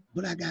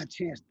 but I got a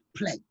chance to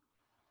play.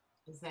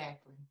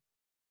 Exactly.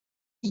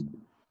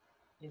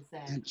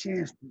 And a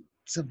chance to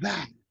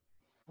survive.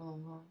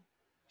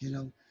 You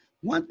know,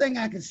 one thing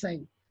I can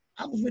say,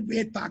 I was with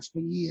Red Fox for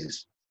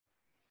years,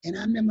 and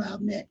I remember I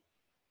met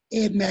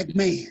Ed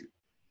McMahon.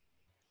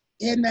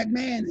 Ed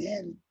McMahon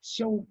had a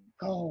show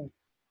called,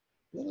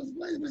 what was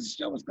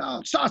the show was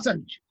called? Star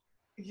Search.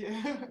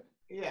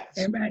 Yeah.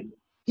 And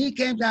he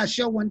came to our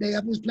show one day.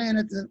 I was playing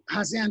at the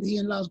Hacienda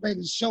here in Las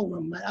Vegas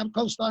showroom. Right? I was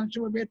co-starring the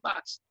show with Red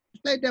Fox. I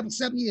played there for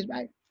 7 years,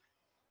 right?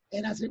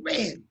 And I said,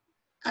 Red,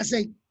 I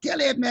said,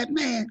 tell Ed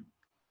McMahon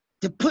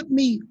to put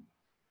me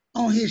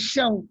on his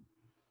show,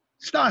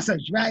 Star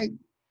Search, right?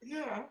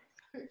 Yeah.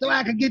 So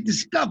I could get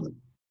discovered.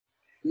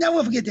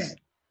 Never forget that.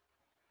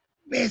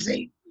 Man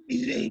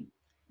he said,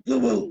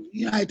 boo-boo,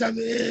 you know, I talk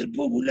to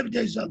boo-boo, let me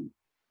tell you something.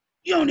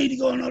 You don't need to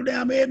go on no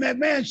damn Ed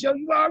McMahon show.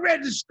 You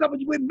already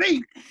discovered you with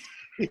me.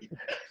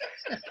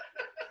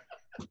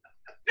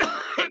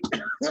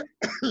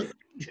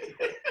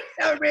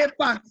 That was Red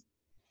Fox.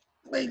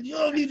 Wait, you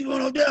don't need to go on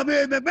no damn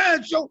Ed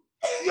McMahon show.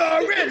 You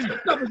already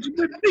discovered you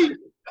with me.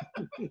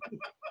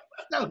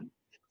 So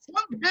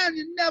sometimes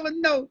you never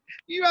know.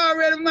 You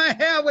already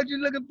might have what you're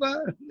looking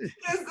for.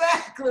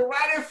 Exactly,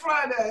 right in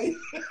front of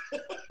you.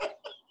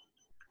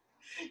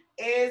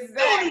 Exactly.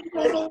 You don't need to go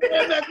on no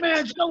Ed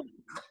McMahon show.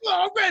 You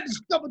already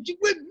discovered you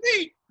with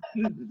me.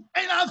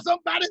 Ain't I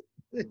somebody?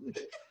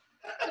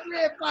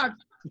 Red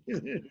Fox.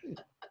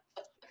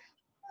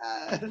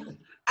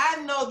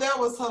 I know that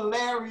was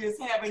hilarious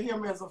having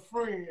him as a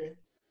friend.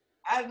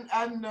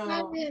 I know.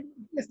 I mean,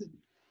 listen,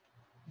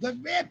 but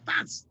Red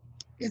Fox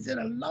is in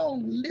a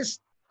long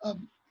list of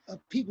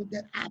people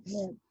that I've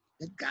had,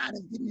 that God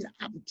has given me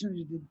the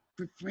opportunity to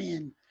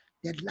befriend,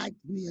 that liked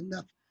me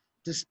enough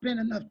to spend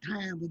enough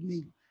time with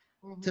me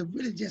to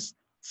really just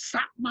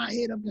sock my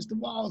head up against the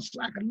wall so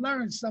I can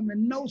learn something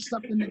and know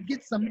something and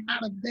get something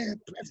out of their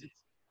presence.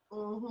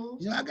 You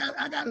know,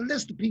 I got a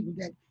list of people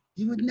that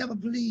you would never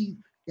believe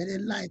that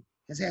in life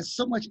has had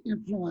so much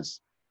influence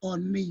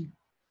on me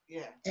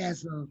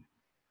as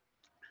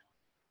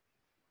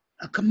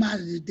a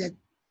commodity that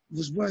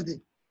was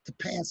worthy to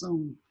pass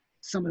on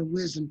some of the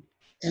wisdom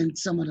and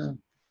some of the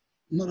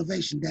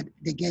motivation that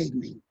they gave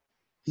me.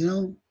 You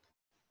know,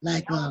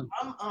 like I'm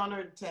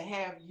honored to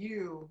have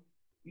you,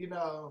 you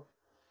know,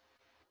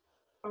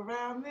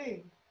 around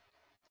me.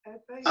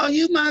 Oh,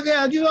 you my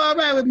girl, you all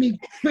right with me,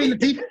 Queen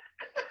Latifah?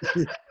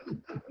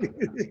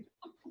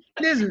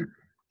 Listen,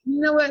 you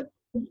know what?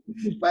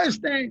 The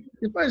first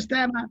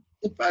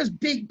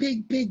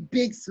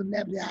big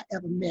celebrity I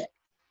ever met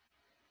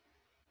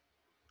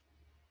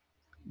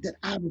that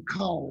I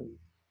recall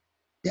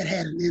that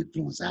had an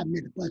influence. I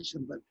met a bunch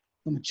of them, but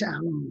from a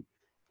child on,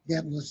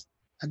 there was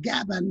a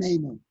guy by the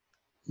name of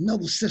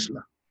Noble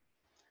Sisler.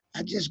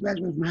 I just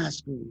graduated from high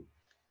school,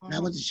 and I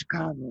went to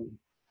Chicago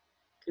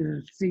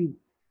to see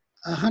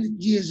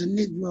 100 Years of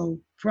Negro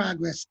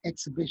Progress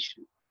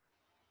exhibition.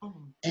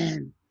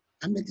 And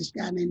I met this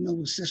guy named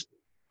Noble Sisler.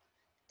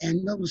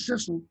 And Noble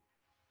Sisler,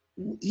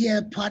 he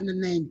had a partner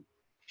named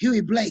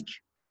Huey Blake.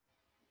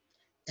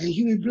 And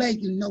Huey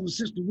Blake and Noble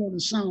Sisler wrote a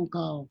song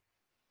called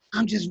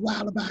I'm Just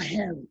Wild About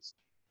Harris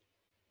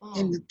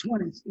in the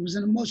 20s. It was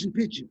in a motion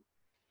picture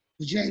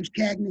with James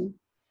Cagney.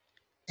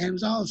 And it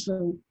was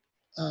also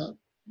a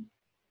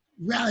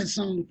rally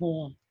song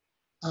for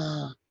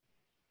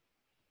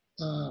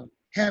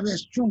Harry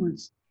S.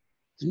 Truman's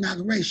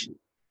inauguration.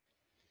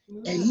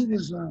 And he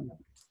was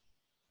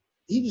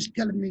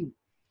telling me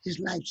his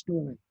life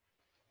story.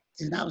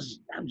 And I was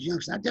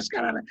young. So I've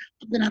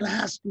been out of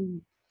high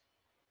school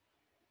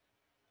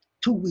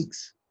 2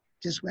 weeks,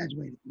 just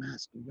graduated from high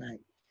school, right?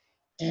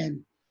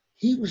 And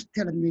he was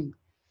telling me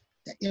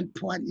the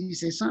important, he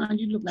said, son,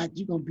 you look like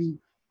you're gonna be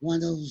one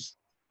of those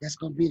that's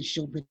gonna be in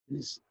show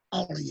business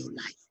all of your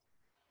life.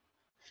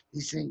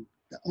 He said,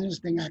 the only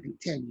thing I can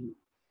tell you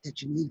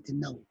that you need to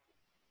know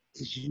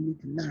is you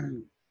need to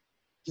learn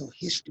your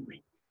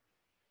history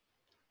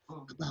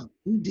about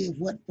who did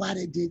what, why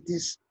they did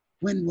this,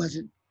 when was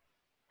it,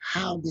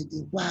 how they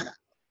did, why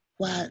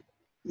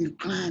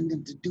inclined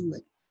them to do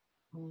it,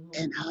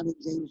 and how they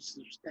were able to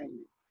sustain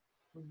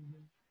it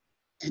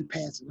and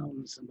pass it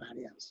on to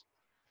somebody else.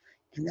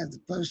 And that's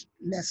the first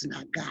lesson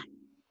I got,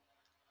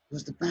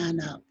 was to find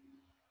out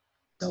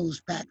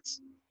those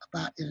facts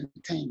about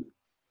entertainment.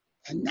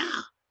 And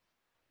now,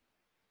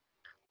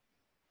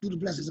 through the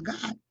blessings of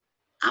God,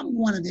 I'm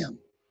one of them,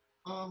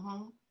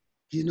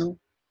 you know,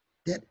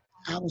 that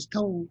I was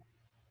told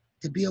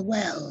to be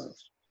aware of.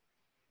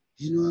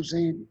 You know what I'm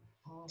saying?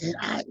 And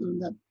I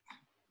ended up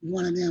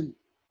one of them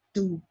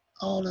through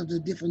all of the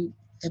different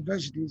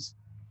adversities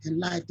in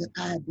life that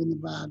I have been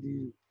involved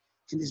in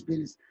this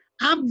business.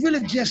 I'm really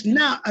just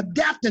now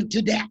adapting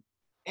to that.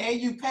 And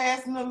you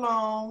passing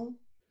along.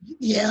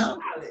 Yeah.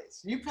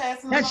 You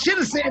passing that along. Should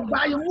have said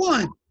volume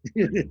 1.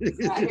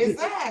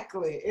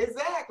 Exactly.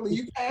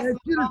 You passing That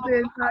should have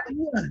said volume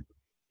 1.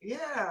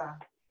 Yeah.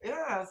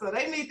 Yeah, so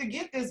they need to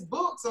get this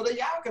book so that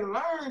y'all can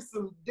learn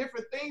some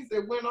different things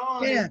that went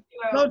on. Yeah, and,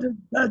 go to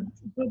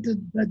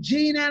the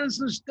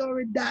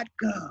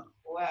GeneAndersonStory.com.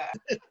 Wow.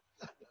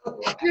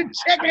 Your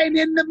check ain't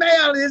in the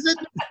mail, is it?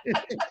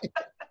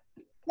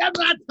 That's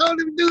what I told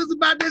them dudes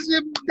about this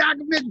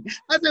documentary.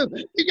 I said,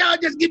 y'all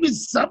just give me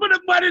some of the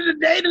money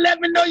today to let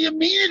me know you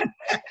mean it?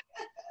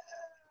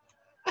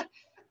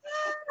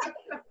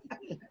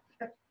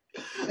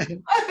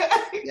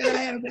 Yeah, I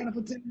had a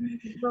wonderful time in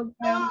the program.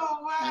 Oh,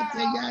 wow. I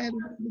tell you, I had a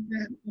wonderful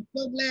time. I'm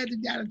so glad to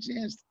got a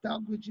chance to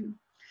talk with you.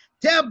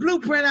 Tell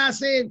Blueprint I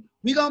said,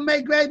 we're going to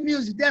make great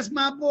music. That's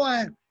my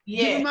boy.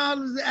 Yeah. Give him all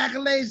the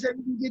accolades that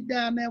we can get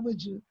down there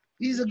with you.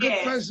 He's a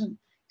good person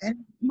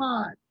and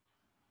smart.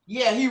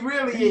 Yeah, he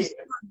really is.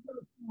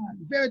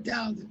 Very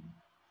talented.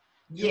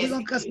 Yes. We're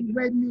going to cut some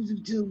great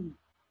music too.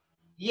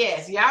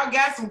 Yes, y'all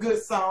got some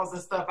good songs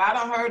and stuff. I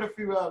done heard a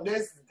few of them.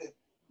 This is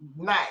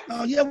nice.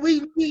 Oh yeah,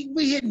 we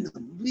hitting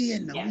them. We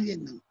hitting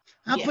them.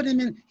 I put him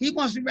in. He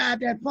wants to ride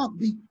that funk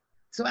beat,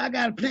 so I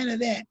got plenty of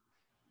that.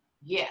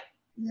 Yeah.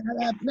 I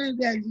got plenty of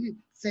that. You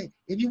say,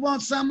 if you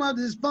want some of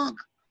this funk,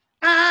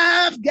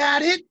 I've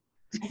got it.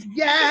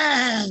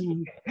 Yeah.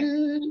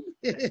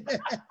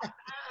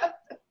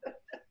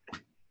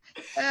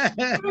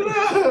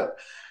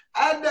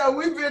 I know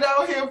we've been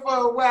out here for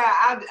a while.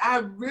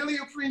 I really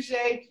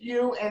appreciate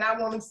you, and I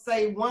want to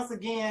say once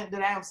again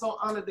that I am so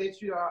honored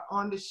that you are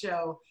on the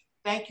show.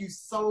 Thank you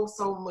so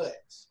much.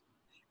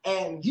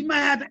 And you might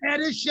have to add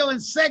this show in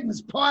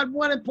segments, part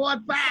 1 and part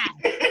 5.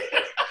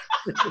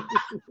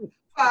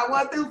 Part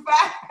 1 through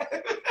 5.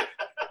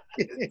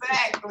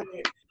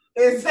 Exactly.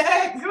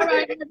 All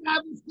right, as I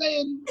was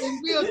saying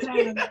in real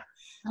time, I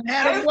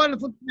had a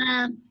wonderful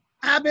time.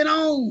 I've been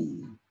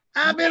on,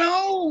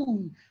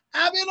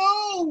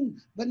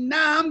 but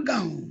now I'm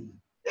gone.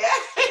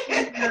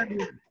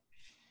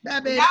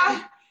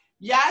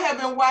 Y'all have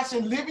been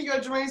watching Living Your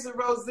Dreams with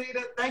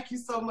Rosita. Thank you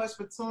so much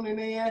for tuning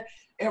in.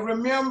 And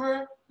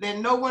remember that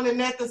no one and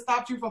nothing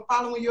stopped you from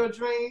following your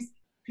dreams.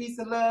 Peace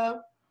and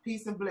love,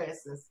 peace and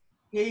blessings.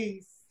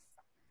 Peace.